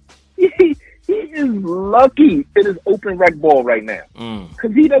right now. He is lucky it is open rec ball right now.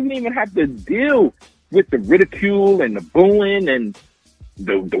 Because he doesn't even have to deal with the ridicule and the booing and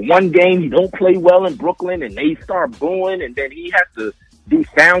the one game he don't play well in Brooklyn and they start booing and then he has to do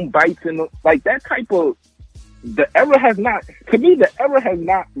sound bites and like that type of. The era has not, to me,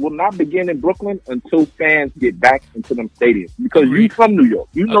 will not begin in Brooklyn until fans get back into them stadiums. Because you from New York.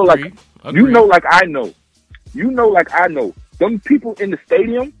 You know, like I know. You know, like I know. Them people in the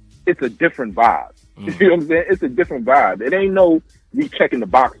stadium, it's a different vibe. You know what I'm saying? It's a different vibe. It ain't no, we checking the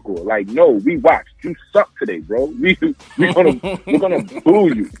box score. Like, no, we watched. You suck today, bro. We're gonna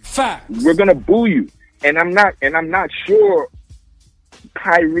boo you. Facts. We're gonna boo you. And I'm not sure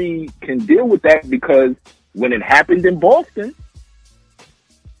Kyrie can deal with that because when it happened in Boston,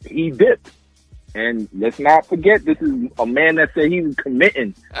 he dipped. And let's not forget, this is a man that said he was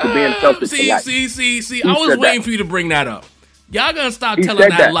committing to being selfish. See. I was waiting for you to bring that up. Y'all gonna stop telling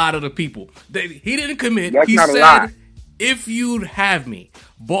that lie to the people. He didn't commit. That's he not said, a lie. if you'd have me.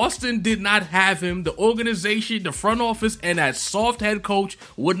 Boston did not have him. The organization, the front office, and that soft head coach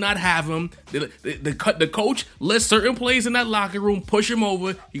would not have him. The coach let certain players in that locker room push him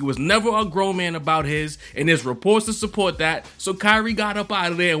over. He was never a grown man about his, and there's reports to support that. So Kyrie got up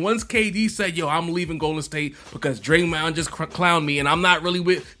out of there, and once KD said, yo, I'm leaving Golden State because Draymond just clowned me, and I'm not really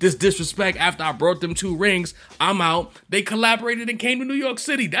with this disrespect after I brought them 2 rings, I'm out. They collaborated and came to New York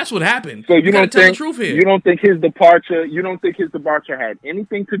City. That's what happened. So you don't tell think the truth here. You don't think his departure had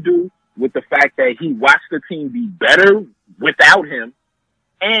anything to do with the fact that he watched the team be better without him,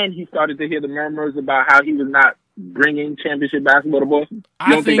 and he started to hear the murmurs about how he was not bringing championship basketball to Boston?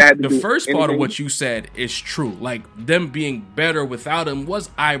 I think the first part of what you said is true. Like, them being better without him was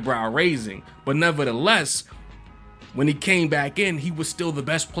eyebrow raising, but nevertheless, when he came back in, he was still the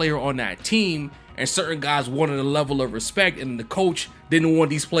best player on that team, and certain guys wanted a level of respect, and the coach didn't want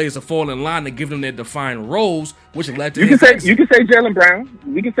these players to fall in line to give them their defined roles, which led to you can say Jaylen Brown.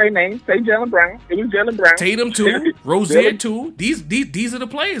 We can say names. Say Jaylen Brown. It was Jaylen Brown. Tatum too. Rozier too. These are the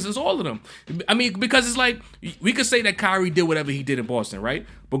players. It's all of them. I mean, because it's like we could say that Kyrie did whatever he did in Boston, right?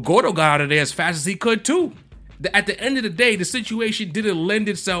 But Gordo got out of there as fast as he could too. At the end of the day, the situation didn't lend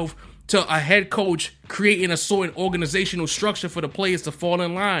itself to a head coach creating a certain organizational structure for the players to fall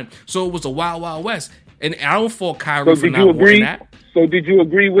in line. So it was a wild, wild west. And I don't fault Kyrie for not wanting that. So did you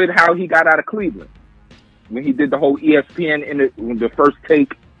agree with how he got out of Cleveland? When he did the whole ESPN in the first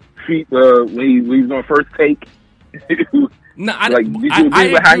take, when he was on First Take? No, I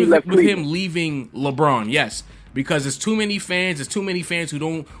agree with him leaving LeBron, yes. Because there's too many fans. There's too many fans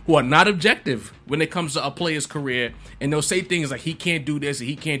who are not objective when it comes to a player's career, and they'll say things like he can't do this and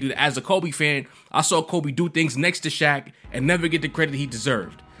he can't do that. As a Kobe fan, I saw Kobe do things next to Shaq and never get the credit he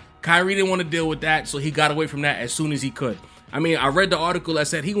deserved. Kyrie didn't want to deal with that, so he got away from that as soon as he could. I mean, I read the article that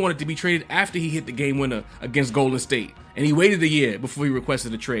said he wanted to be traded after he hit the game winner against Golden State, and he waited a year before he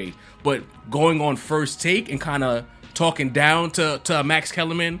requested a trade. But going on First Take and kind of talking down to Max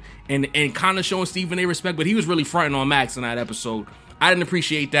Kellerman and kind of showing Stephen A respect, but he was really fronting on Max in that episode. I didn't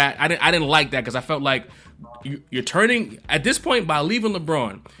appreciate that. I didn't like that because I felt like you're turning, at this point, by leaving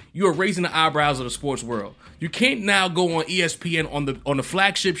LeBron, you are raising the eyebrows of the sports world. You can't now go on ESPN on the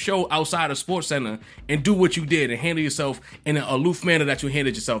flagship show outside of SportsCenter and do what you did and handle yourself in an aloof manner that you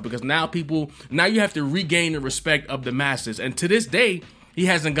handled yourself, because now you have to regain the respect of the masses. And to this day, he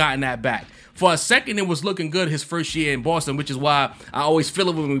hasn't gotten that back. For a second, it was looking good his first year in Boston, which is why I always feel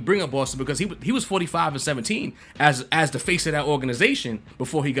it when we bring up Boston, because he was 45-17 as the face of that organization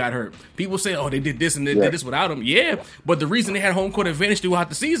before he got hurt. People say, oh, they did this and they did this without him. Yeah, but the reason they had home court advantage throughout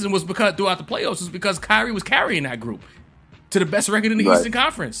the season was because throughout the playoffs was because Kyrie was carrying that group to the best record in the Eastern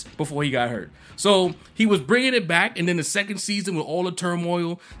Conference before he got hurt. So he was bringing it back, and then the second season with all the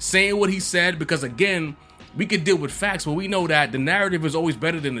turmoil, saying what he said, because again, we could deal with facts, but we know that the narrative is always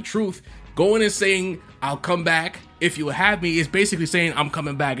better than the truth. Going and saying, I'll come back if you have me, is basically saying, I'm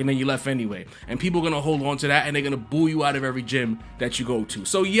coming back, and then you left anyway. And people are going to hold on to that, and they're going to boo you out of every gym that you go to.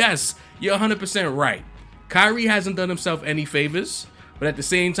 So yes, you're 100% right. Kyrie hasn't done himself any favors, but at the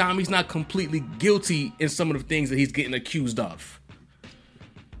same time, he's not completely guilty in some of the things that he's getting accused of.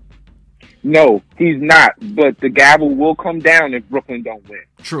 No, he's not. But the gavel will come down if Brooklyn don't win.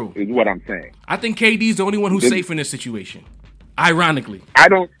 True. Is what I'm saying. I think KD's the only one who's safe in this situation. Ironically.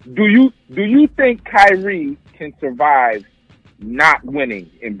 Do you think Kyrie can survive not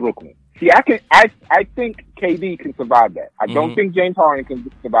winning in Brooklyn? See, I think KD can survive that. I don't think James Harden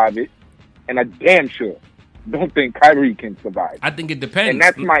can survive it. And I damn sure don't think Kyrie can survive. I think it depends. And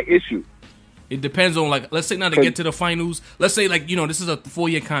that's my issue. It depends on, like, let's say now they get to the finals. Let's say, like, this is a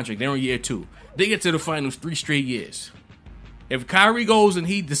 4-year contract. They're on year 2. They get to the finals 3 straight years. If Kyrie goes and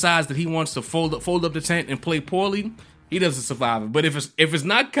he decides that he wants to fold up the tent and play poorly, he doesn't survive it. But if it's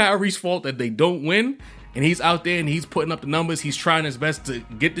not Kyrie's fault that they don't win, and he's out there and he's putting up the numbers, he's trying his best to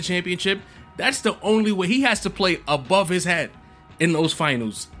get the championship, that's the only way. He has to play above his head in those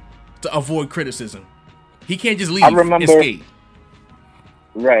finals to avoid criticism. He can't just leave and skate.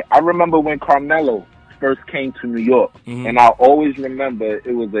 Right. I remember when Carmelo first came to New York, and I'll always remember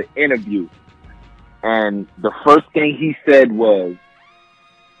it was an interview, and the first thing he said was,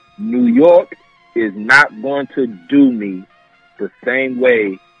 New York is not going to do me the same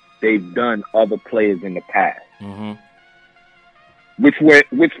way they've done other players in the past. Which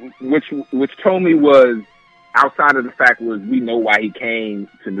told me was, outside of the fact was we know why he came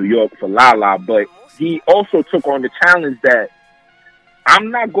to New York for Lala, but he also took on the challenge that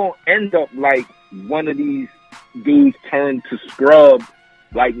I'm not going to end up like one of these dudes turned to scrub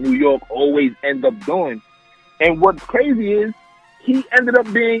like New York always end up doing. And what's crazy is he ended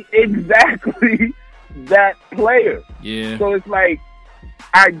up being exactly that player. Yeah. So it's like,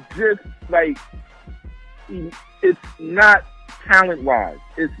 it's not talent-wise.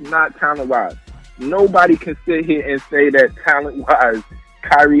 It's not talent-wise. Nobody can sit here and say that talent-wise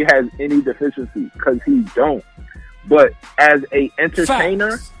Kyrie has any deficiency, because he don't. But as a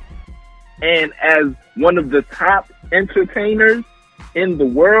entertainer, and as one of the top entertainers in the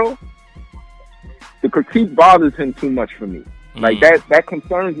world, the critique bothers him too much for me. Like that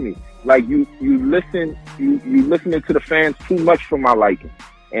concerns me. Like you listening to the fans too much for my liking.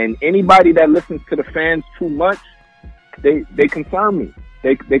 And anybody that listens to the fans too much, they concern me.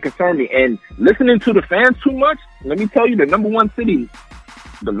 They concern me. And listening to the fans too much, let me tell you, the number one city,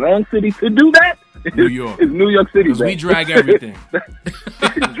 the wrong city to do that, New York. is New York City. Because we drag everything.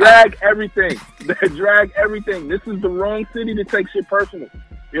 Drag everything. Drag everything. This is the wrong city to take shit personal.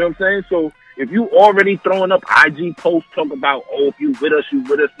 You know what I'm saying? So if you already throwing up IG posts talking about, oh, if you with us,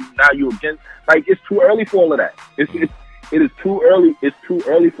 now you against. Like, it's too early for all of that. It is too early. It's too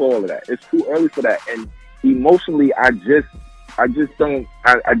early for all of that. It's too early for that. And emotionally, I just don't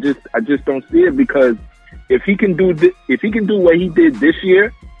see it, because if he can do what he did this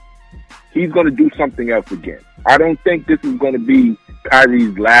year, he's going to do something else again. I don't think this is going to be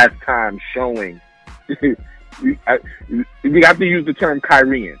Kyrie's last time showing. We have to use the term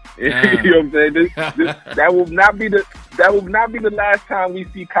Kyrian. You know what I'm saying? That will not be the last time we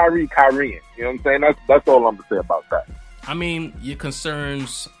see Kyrie Kyrian. You know what I'm saying? That's all I'm gonna say about that. I mean, your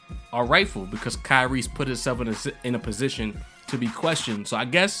concerns are rightful, because Kyrie's put himself in a position to be questioned. So I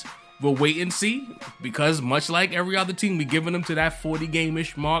guess we'll wait and see, because much like every other team, we're giving them to that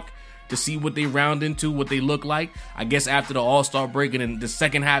 40-game-ish mark to see what they round into, what they look like. I guess after the All-Star break and in the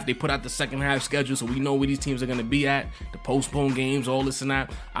second half, they put out the second half schedule, so we know where these teams are going to be at, the postponed games, all this and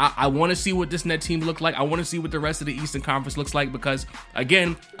that. I want to see what this net team look like. I want to see what the rest of the Eastern Conference looks like, because,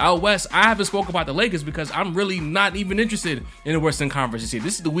 again, out West, I haven't spoke about the Lakers because I'm really not even interested in the Western Conference this year.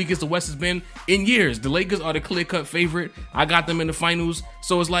 This is the weakest the West has been in years. The Lakers are the clear-cut favorite. I got them in the finals,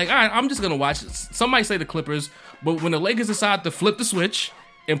 so it's like, all right, I'm just going to watch. Some might say the Clippers, but when the Lakers decide to flip the switch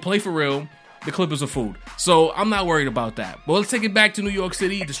and play for real, the Clippers are food. So I'm not worried about that. But let's take it back to New York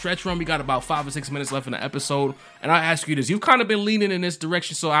City. The stretch run, we got about 5 or 6 minutes left in the episode. And I'll ask you this. You've kind of been leaning in this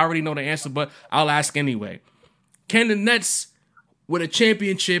direction, so I already know the answer, but I'll ask anyway. Can the Nets, with a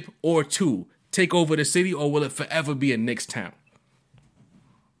championship or 2, take over the city, or will it forever be a Knicks town?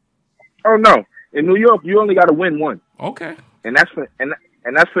 Oh, no. In New York, you only got to win one. Okay. And that's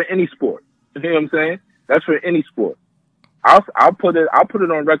for any sport. You know what I'm saying? That's for any sport. I'll put it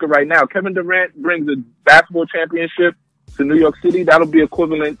on record right now. Kevin Durant brings a basketball championship to New York City. That'll be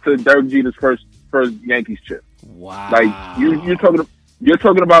equivalent to Derek Jeter's first Yankees chip. Wow. Like you're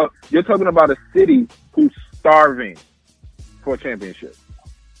talking about a city who's starving for a championship.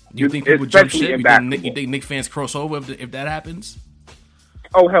 You think people jump ship? You think Knicks fans cross over if that happens?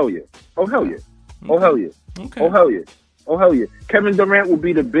 Oh hell yeah! Oh hell yeah! Oh hell yeah! Okay. Oh hell yeah! Oh hell yeah! Kevin Durant will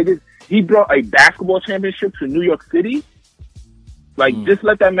be the biggest. He brought a basketball championship to New York City. Like, just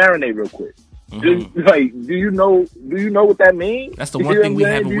let that marinate real quick. Just, like, do you know what that means? That's the one thing we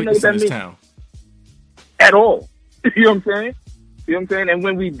haven't witnessed in this town. At all. You know what I'm saying? You know what I'm saying? And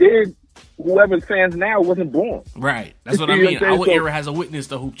when we did whoever's fans now wasn't born. Right. That's what I mean. Our era has a witness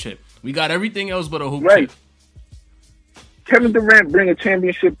the hoop chip. We got everything else but a hoop chip. Kevin Durant bring a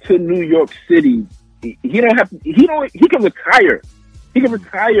championship to New York City. He don't have. He can retire. He can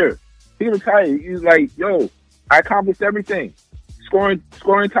retire. He's like, yo, I accomplished everything. Scoring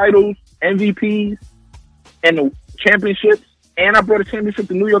titles, MVPs, and the championships, and I brought a championship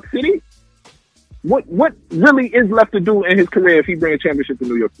to New York City. What really is left to do in his career if he bring a championship to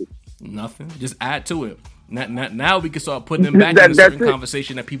New York City? Nothing. Just add to it. Now we can start putting him back in a certain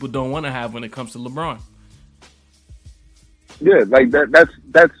conversation that people don't want to have when it comes to LeBron. Yeah, like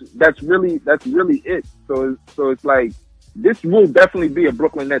that's really it. So it's like this will definitely be a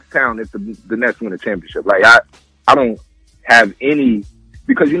Brooklyn Nets town if the Nets win a championship. Like I don't have any,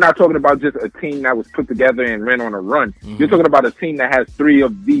 because you're not talking about just a team that was put together and ran on a run. Mm-hmm. You're talking about a team that has three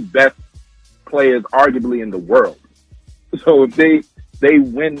of the best players arguably in the world. So if they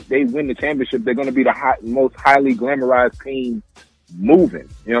win the championship, they're going to be the most highly glamorized team moving.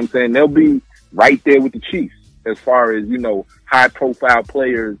 You know what I'm saying? They'll be right there with the Chiefs as far as, you know, high profile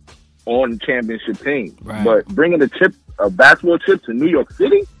players on the championship team. Right. But bringing a basketball chip to New York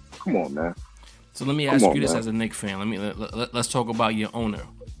City, come on, man. So let me ask you this as a Knicks fan. Let's talk about your owner.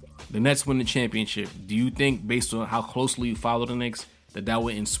 The Nets win the championship. Do you think, based on how closely you follow the Knicks, that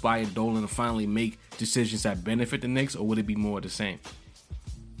would inspire Dolan to finally make decisions that benefit the Knicks, or would it be more of the same?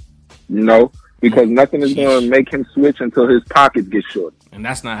 No, because nothing is going to make him switch until his pockets get short. And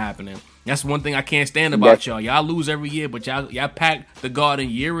that's not happening. That's one thing I can't stand about y'all. Y'all lose every year, but y'all pack the Garden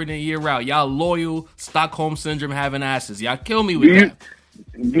year in and year out. Y'all loyal, Stockholm Syndrome having asses. Y'all kill me with that.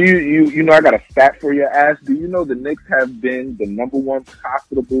 You know, I got a stat for your ass. Do you know the Knicks have been the number one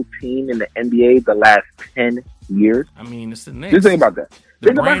profitable team in the NBA the last 10 years? I mean, it's the Knicks. Just think about that.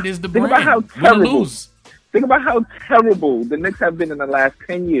 The brand is the brand. Think about how terrible. Think about how terrible the Knicks have been in the last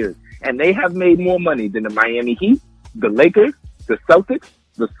 10 years. And they have made more money than the Miami Heat, the Lakers, the Celtics,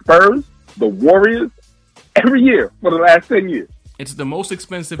 the Spurs, the Warriors, every year for the last 10 years. It's the most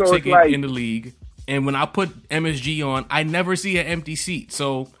expensive ticket in the league. And when I put MSG on, I never see an empty seat.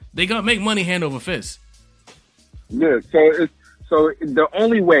 So they gonna make money hand over fist. Yeah. So the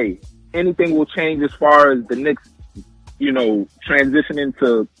only way anything will change as far as the Knicks, you know, transitioning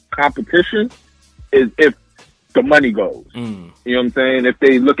to competition is if the money goes. You know what I'm saying? If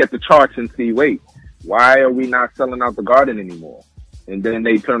they look at the charts and see, wait, why are we not selling out the Garden anymore? And then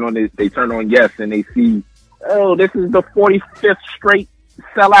they turn on Yes, and they see, oh, this is the 45th straight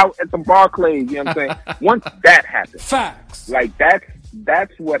sellout at the BARCLAYS. You know what I'm saying? Once that happens, facts. Like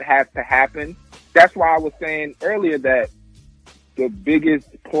that's what has to happen. That's why I was saying earlier that the biggest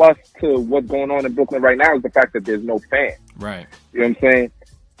plus to what's going on in Brooklyn right now is the fact that there's no fans. Right. You know what I'm saying?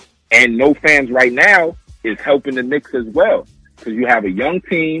 And no fans right now is helping the Knicks as well, because you have a young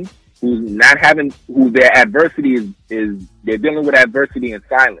team who their adversity is they're dealing with adversity in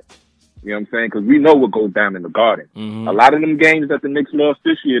silence. You know what I'm saying? Because we know what goes down in the Garden. Mm-hmm. A lot of them games that the Knicks lost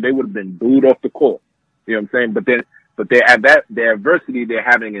this year, they would have been booed off the court. You know what I'm saying? But their adversity they're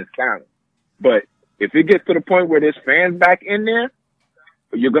having in silence. But if it gets to the point where there's fans back in there,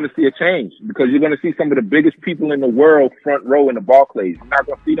 you're going to see a change, because you're going to see some of the biggest people in the world front row in the BARCLAYS. You're not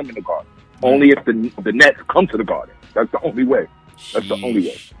going to see them in the Garden. Only if the Nets come to the Garden. That's the only way. That's the only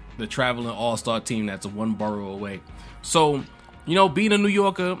way. The traveling all-star team that's one borough away. So, you know, being a New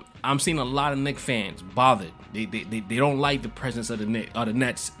Yorker, I'm seeing a lot of Knicks fans bothered. They don't like the presence of the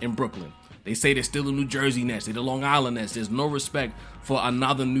Nets in Brooklyn. They say they're still the New Jersey Nets. They're the Long Island Nets. There's no respect for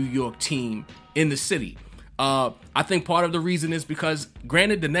another New York team in the city. I think part of the reason is because,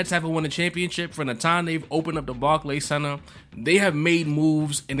 granted, the Nets haven't won a championship. From the time they've opened up the Barclays Center, they have made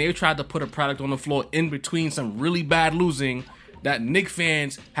moves and they've tried to put a product on the floor in between some really bad losing that Knicks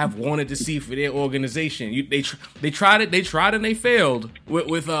fans have wanted to see for their organization. They tried it, and they failed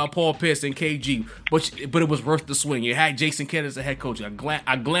with Paul Pierce and KG, but it was worth the swing. You had Jason Kidd as a head coach, a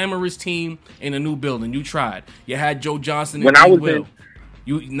glamorous team in a new building. You tried. You had Joe Johnson and When I was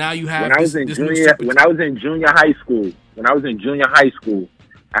in junior high school,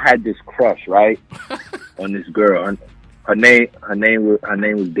 I had this crush, right, on this girl. Her name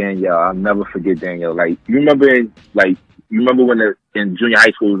was Danielle. I'll never forget Danielle. Like, you remember when in junior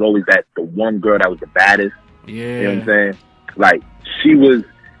high school it was always the one girl that was the baddest. Yeah, you know what I'm saying? Like, she was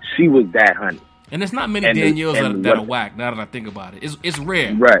that, honey. And there's not many Danielles that are whack. Now that I think about it, it's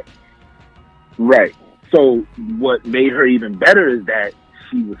rare. Right. So what made her even better is that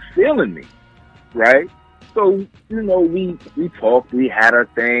she was feeling me, right? So, you know, we talked, we had our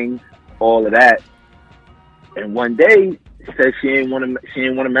thing, all of that. And one day she said she didn't want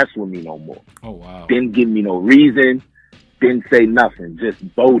to mess with me no more. Oh wow. Didn't give me no reason, didn't say nothing, just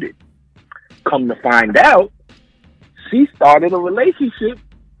voted. Come to find out, she started a relationship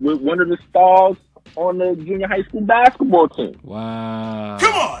with one of the stars on the junior high school basketball team. Wow.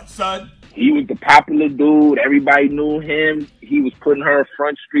 Come on, son. He was the popular dude. Everybody knew him. He was putting her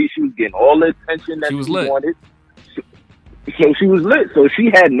front street. She was getting all the attention that she wanted. So she was lit. So she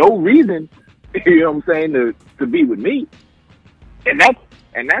had no reason, you know what I'm saying, to be with me. And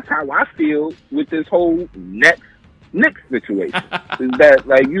that's how I feel with this whole Knicks situation. Is that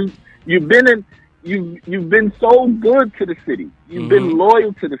like you've been so good to the city. You've been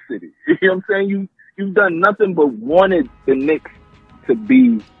loyal to the city. You know what I'm saying? You've done nothing but wanted the Knicks to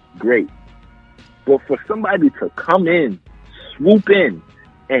be great. But for somebody to come in, swoop in,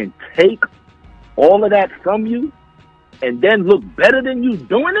 and take all of that from you, and then look better than you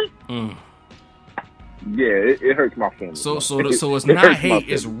doing it, yeah, it hurts my feelings. So it's not hate,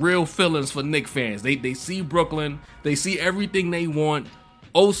 it's real feelings for Knicks fans. They see Brooklyn, they see everything they want,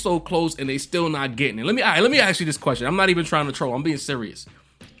 oh so close, and they still not getting it. Let me ask you this question. I'm not even trying to troll. I'm being serious.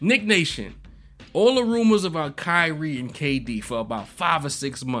 Knick Nation, all the rumors about Kyrie and KD for about 5 or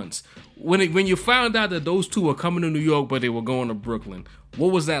 6 months. When you found out that those two were coming to New York, but they were going to Brooklyn,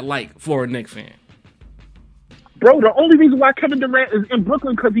 what was that like for a Knicks fan? Bro, the only reason why Kevin Durant is in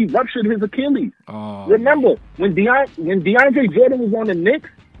Brooklyn because he ruptured his Achilles. Oh, remember, when DeAndre Jordan was on the Knicks,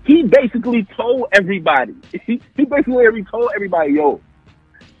 he basically told everybody. He basically told everybody, yo,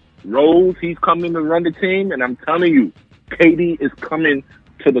 Rose, he's coming to run the team, and I'm telling you, KD is coming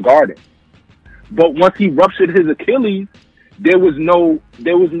to the Garden. But once he ruptured his Achilles, there was no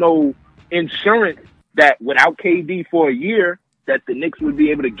insurance that without KD for a year, that the Knicks would be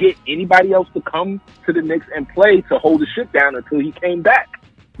able to get anybody else to come to the Knicks and play to hold the ship down until he came back,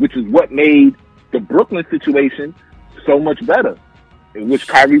 which is what made the Brooklyn situation so much better. In which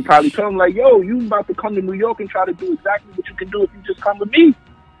Kyrie probably told him, like, yo, you about to come to New York and try to do exactly what you can do if you just come with me.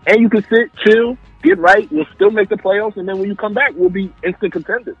 And you can sit, chill, get right, we'll still make the playoffs, and then when you come back, we'll be instant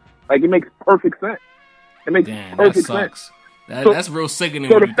contenders. Like, it makes perfect sense. It makes perfect sense. That's real sickening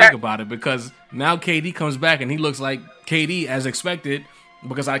when you think about it, because now KD comes back and he looks like KD as expected,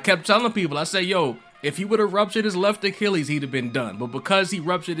 because I kept telling people, I said, yo, if he would have ruptured his left Achilles, he'd have been done. But because he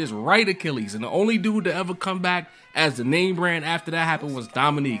ruptured his right Achilles, and the only dude to ever come back as the name brand after that happened was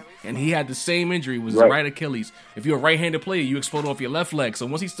Dominique, and he had the same injury, was his right Achilles. If you're a right-handed player, you explode off your left leg. So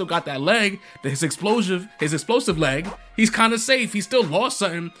once he still got that leg, his explosive leg, he's kind of safe. He still lost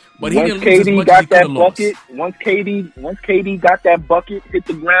something, but he didn't lose as much as he could have lost. Once KD got that bucket, hit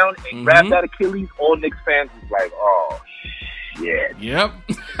the ground, and grabbed that Achilles, all Knicks fans was like, oh, shit. Yep.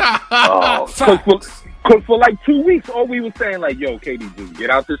 Because for like 2 weeks, all we were saying, like, yo, KD, just get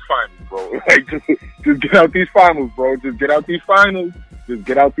out this finals, bro. Like, just get out these finals, bro. Just get out these finals. Just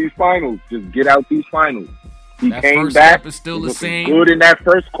get out these finals. Just get out these finals. He that came first back. Step is still the same. Good in that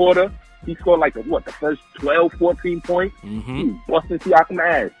first quarter. He scored like, the first 12, 14 points? He was busting Siakam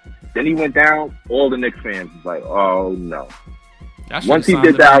ass. Then he went down. All the Knicks fans was like, oh, no. Once he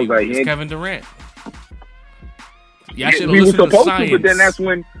did that, I was like, it's Kevin Durant. Yeah, we were supposed to, but then that's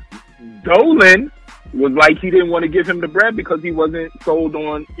when Dolan was like he didn't want to give him the bread because he wasn't sold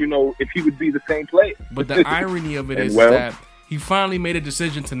on, if he would be the same player. But the irony of it is that he finally made a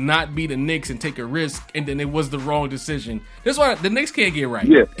decision to not be the Knicks and take a risk, and then it was the wrong decision. That's why the Knicks can't get right.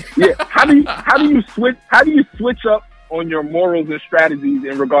 Yeah. How do you switch up on your morals and strategies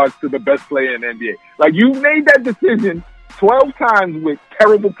in regards to the best player in the NBA? Like, you made that decision 12 times with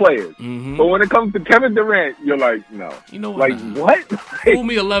terrible players. But when it comes to Kevin Durant, you're like, no. You know what? Like, what? Fool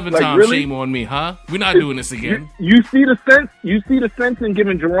me 11 times, really? Shame on me, huh? We're not doing this again. You see the sense in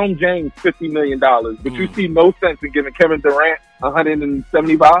giving Jerome James $50 million, but you see no sense in giving Kevin Durant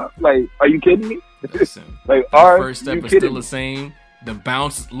 $175? Like, are you kidding me? Listen, like, the first step is still the same. The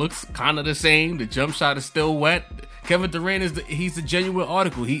bounce looks kind of the same. The jump shot is still wet. Kevin Durant he's a genuine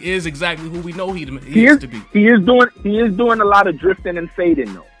article. He is exactly who we know he is to be. He is doing a lot of drifting and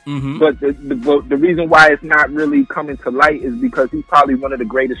fading though. But the reason why it's not really coming to light is because he's probably one of the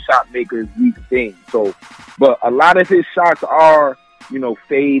greatest shot makers we've seen. So, but a lot of his shots are,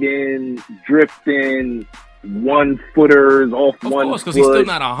 fading, drifting, 1-footers off one foot. Of course, because he's still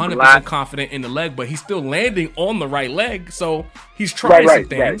not 100% confident in the leg, but he's still landing on the right leg. So he's trying some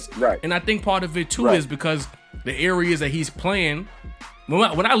things. Right. And I think part of it too is because the areas that he's playing,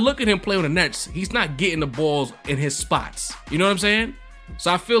 when I look at him play on the Nets, he's not getting the balls in his spots. You know what I'm saying?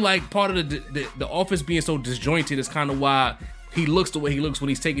 So I feel like part of the offense being so disjointed is kind of why he looks the way he looks when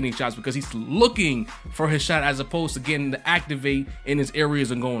he's taking these shots, because he's looking for his shot as opposed to getting to activate in his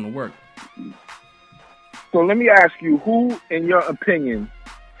areas and going to work. So let me ask you, who, in your opinion,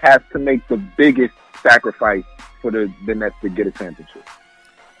 has to make the biggest sacrifice for the Nets to get a championship?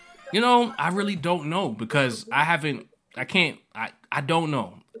 I really don't know because I don't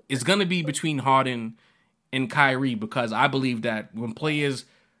know. It's going to be between Harden and Kyrie because I believe that when players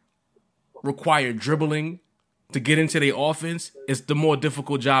require dribbling to get into their offense, it's the more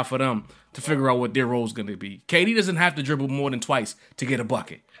difficult job for them to figure out what their role is going to be. KD doesn't have to dribble more than twice to get a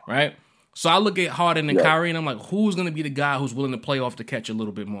bucket, right? So I look at Harden and Kyrie and I'm like, who's going to be the guy who's willing to play off the catch a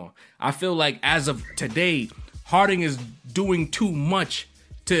little bit more? I feel like as of today, Harden is doing too much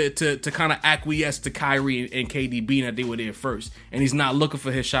to kind of acquiesce to Kyrie and KD being that they were there first. And he's not looking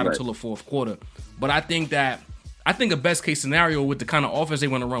for his shot until the fourth quarter. But I think a best case scenario with the kind of offense they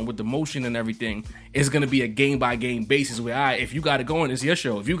want to run with the motion and everything is going to be a game by game basis where if you got to go in, it's your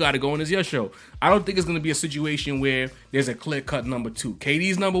show. If you got to go in, it's your show. I don't think it's going to be a situation where there's a clear cut number two.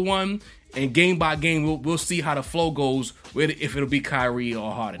 KD's number one, and game by game we'll see how the flow goes. If it'll be Kyrie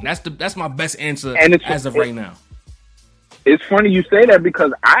or Harden. That's my best answer as of right now. It's funny you say that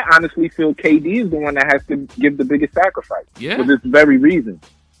because I honestly feel KD is the one that has to give the biggest sacrifice. Yeah. For this very reason.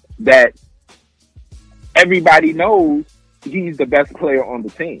 That everybody knows he's the best player on the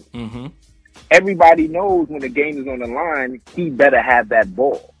team. Mm-hmm. Everybody knows when the game is on the line, he better have that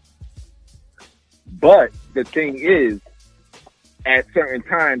ball. But the thing is, at certain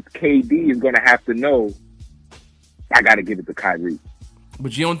times, KD is going to have to know, I got to give it to Kyrie.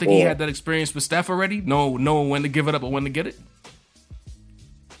 But you don't think he had that experience with Steph already? Knowing when to give it up or when to get it?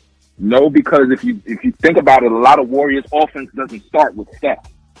 No, because if you think about it, a lot of Warriors offense doesn't start with Steph.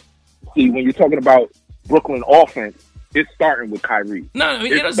 See, when you're talking about Brooklyn offense, it's starting with Kyrie. No, I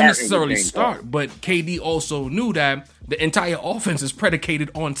mean, it doesn't necessarily start, but KD also knew that the entire offense is predicated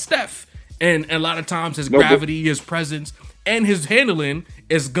on Steph. And a lot of times his gravity, his presence, and his handling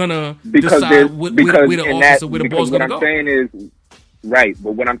is gonna decide where the ball's gonna go. What I'm saying is, right,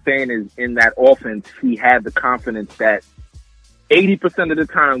 but what I'm saying is in that offense, he had the confidence that 80% of the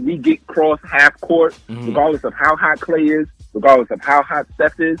time we get cross half court, regardless of how hot Clay is, regardless of how hot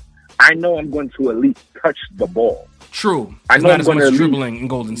Steph is, I know I'm going to at least touch the ball. True. I know not as much dribbling in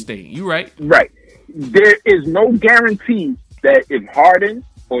Golden State. You right. Right. There is no guarantee that if Harden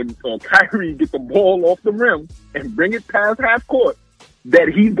or Kyrie get the ball off the rim and bring it past half court, that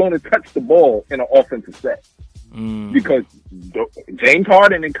he's going to touch the ball in an offensive set. Because James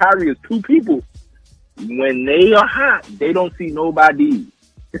Harden and Kyrie is two people. When they are hot, they don't see nobody.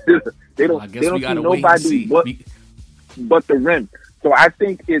 they don't see nobody but the rim. So I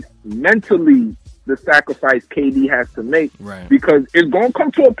think it's mentally the sacrifice KD has to make, right? Because it's going to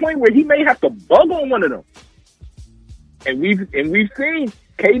come to a point where he may have to bug on one of them. And we've seen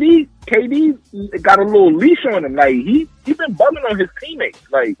KD got a little leash on him. Like he been bugging on his teammates.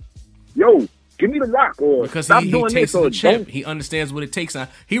 Like, yo, give me the rock, or because stop he doing takes this, the or chip. don't. He understands what it takes. Now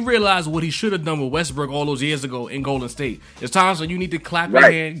he realized what he should have done with Westbrook all those years ago in Golden State. There's times when you need to clap your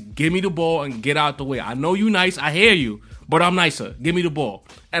hand, give me the ball, and get out the way. I know you nice, I hear you, but I'm nicer. Give me the ball,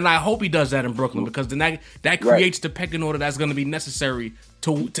 and I hope he does that in Brooklyn because then that creates the pecking order that's going to be necessary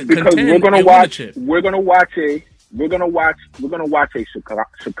to contend we're gonna and watch. win the chip. We're gonna watch a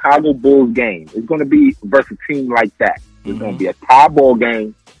Chicago Bulls game. It's gonna be versus a team like that. It's gonna be a tie ball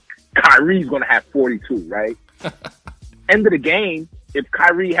game. Kyrie's gonna have 42, right? End of the game, if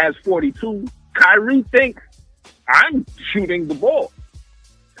Kyrie has 42, Kyrie thinks I'm shooting the ball.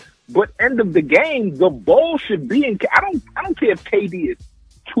 But end of the game, the ball should be in. I don't care if KD is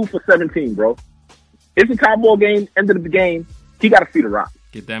 2 for 17, bro. It's a tie ball game. End of the game, he got to see the rock.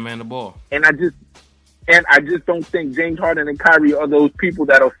 Get that man the ball. And I just don't think James Harden and Kyrie are those people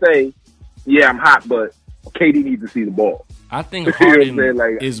that'll say, "Yeah, I'm hot, but KD needs to see the ball." I think Harden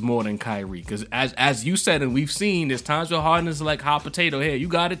is more than Kyrie because, as you said, and we've seen, there's times where Harden is like hot potato. Hey, you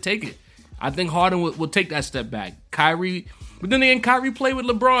got to take it. I think Harden will take that step back. Kyrie, but then again, Kyrie played with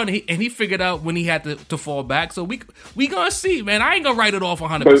LeBron, and he figured out when he had to fall back. So we gonna see, man. I ain't gonna write it off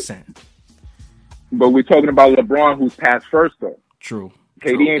 100%. But we're talking about LeBron, who's passed first, though. True.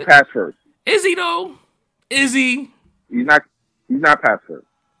 KD ain't passed first. Is he though? Is he? He's not passed first.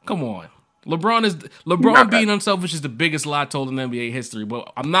 Come on. LeBron being unselfish is the biggest lie told in NBA history,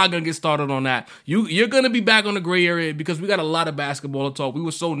 but I'm not gonna get started on that. You're gonna be back on the gray area because we got a lot of basketball to talk. We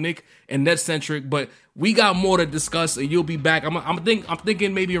were so Nick and net centric, but we got more to discuss, and you'll be back. I'm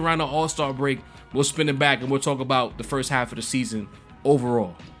thinking maybe around the All-Star break we'll spin it back and we'll talk about the first half of the season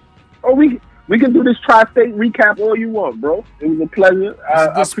overall. Oh, we can do this tri-state recap all you want, bro. It was a pleasure.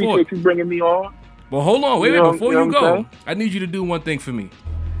 I appreciate you bringing me on. Well, hold on, wait, before you go, I need you to do one thing for me.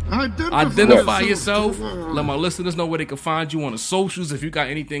 Identify yourself. Let my listeners know where they can find you on the socials. If you got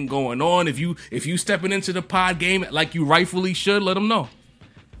anything going on, if you stepping into the pod game like you rightfully should, let them know.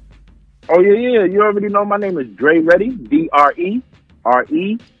 Oh yeah. You already know my name is Dre Ready. DREREADY.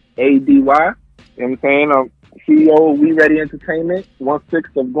 You know what I'm saying? CEO of We Ready Entertainment,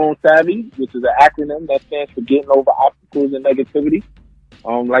 1/6 of Grown Savvy, which is an acronym that stands for Getting Over Obstacles and Negativity.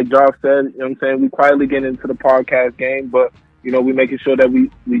 Like Jarv said, you know what I'm saying, we quietly get into the podcast game, but you know, we making sure that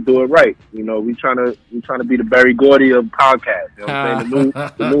we do it right. You know, we trying to be the Barry Gordy of podcasts. You know what I'm saying?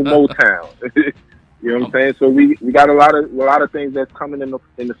 The new Motown. You know what I'm saying? So we got a lot of things that's coming in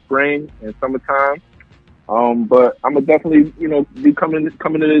the spring and summertime. But I'm gonna definitely, you know, be coming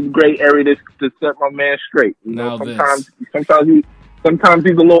to this great area to set my man straight. You know, sometimes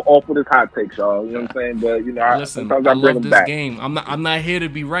he's a little off with his hot takes, y'all. You know what I'm saying? But you know, sometimes I bring him back. Game. I'm not here to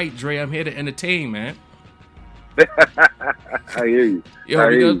be right, Dre. I'm here to entertain, man. I hear you. Yo,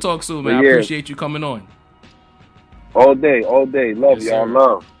 we gotta talk soon, man. I appreciate you coming on. All day. Love y'all.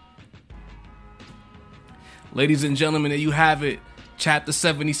 Love. Ladies and gentlemen, there you have it. Chapter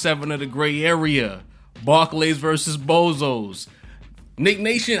 77 of the Gray Area. BARCLAYS versus BOZOS. Nick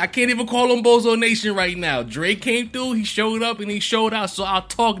Nation, I can't even call him Bozo Nation right now. Dre came through, he showed up and he showed out, so I'll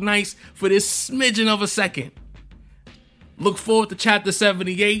talk nice for this smidgen of a second. Look forward to Chapter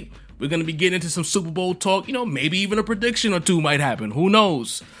 78. We're going to be getting into some Super Bowl talk. You know, maybe even a prediction or two might happen. Who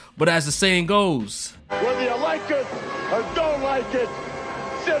knows? But as the saying goes, whether you like it or don't like it,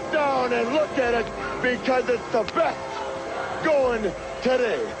 sit down and look at it because it's the best going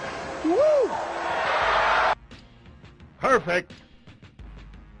today. Woo! Perfect.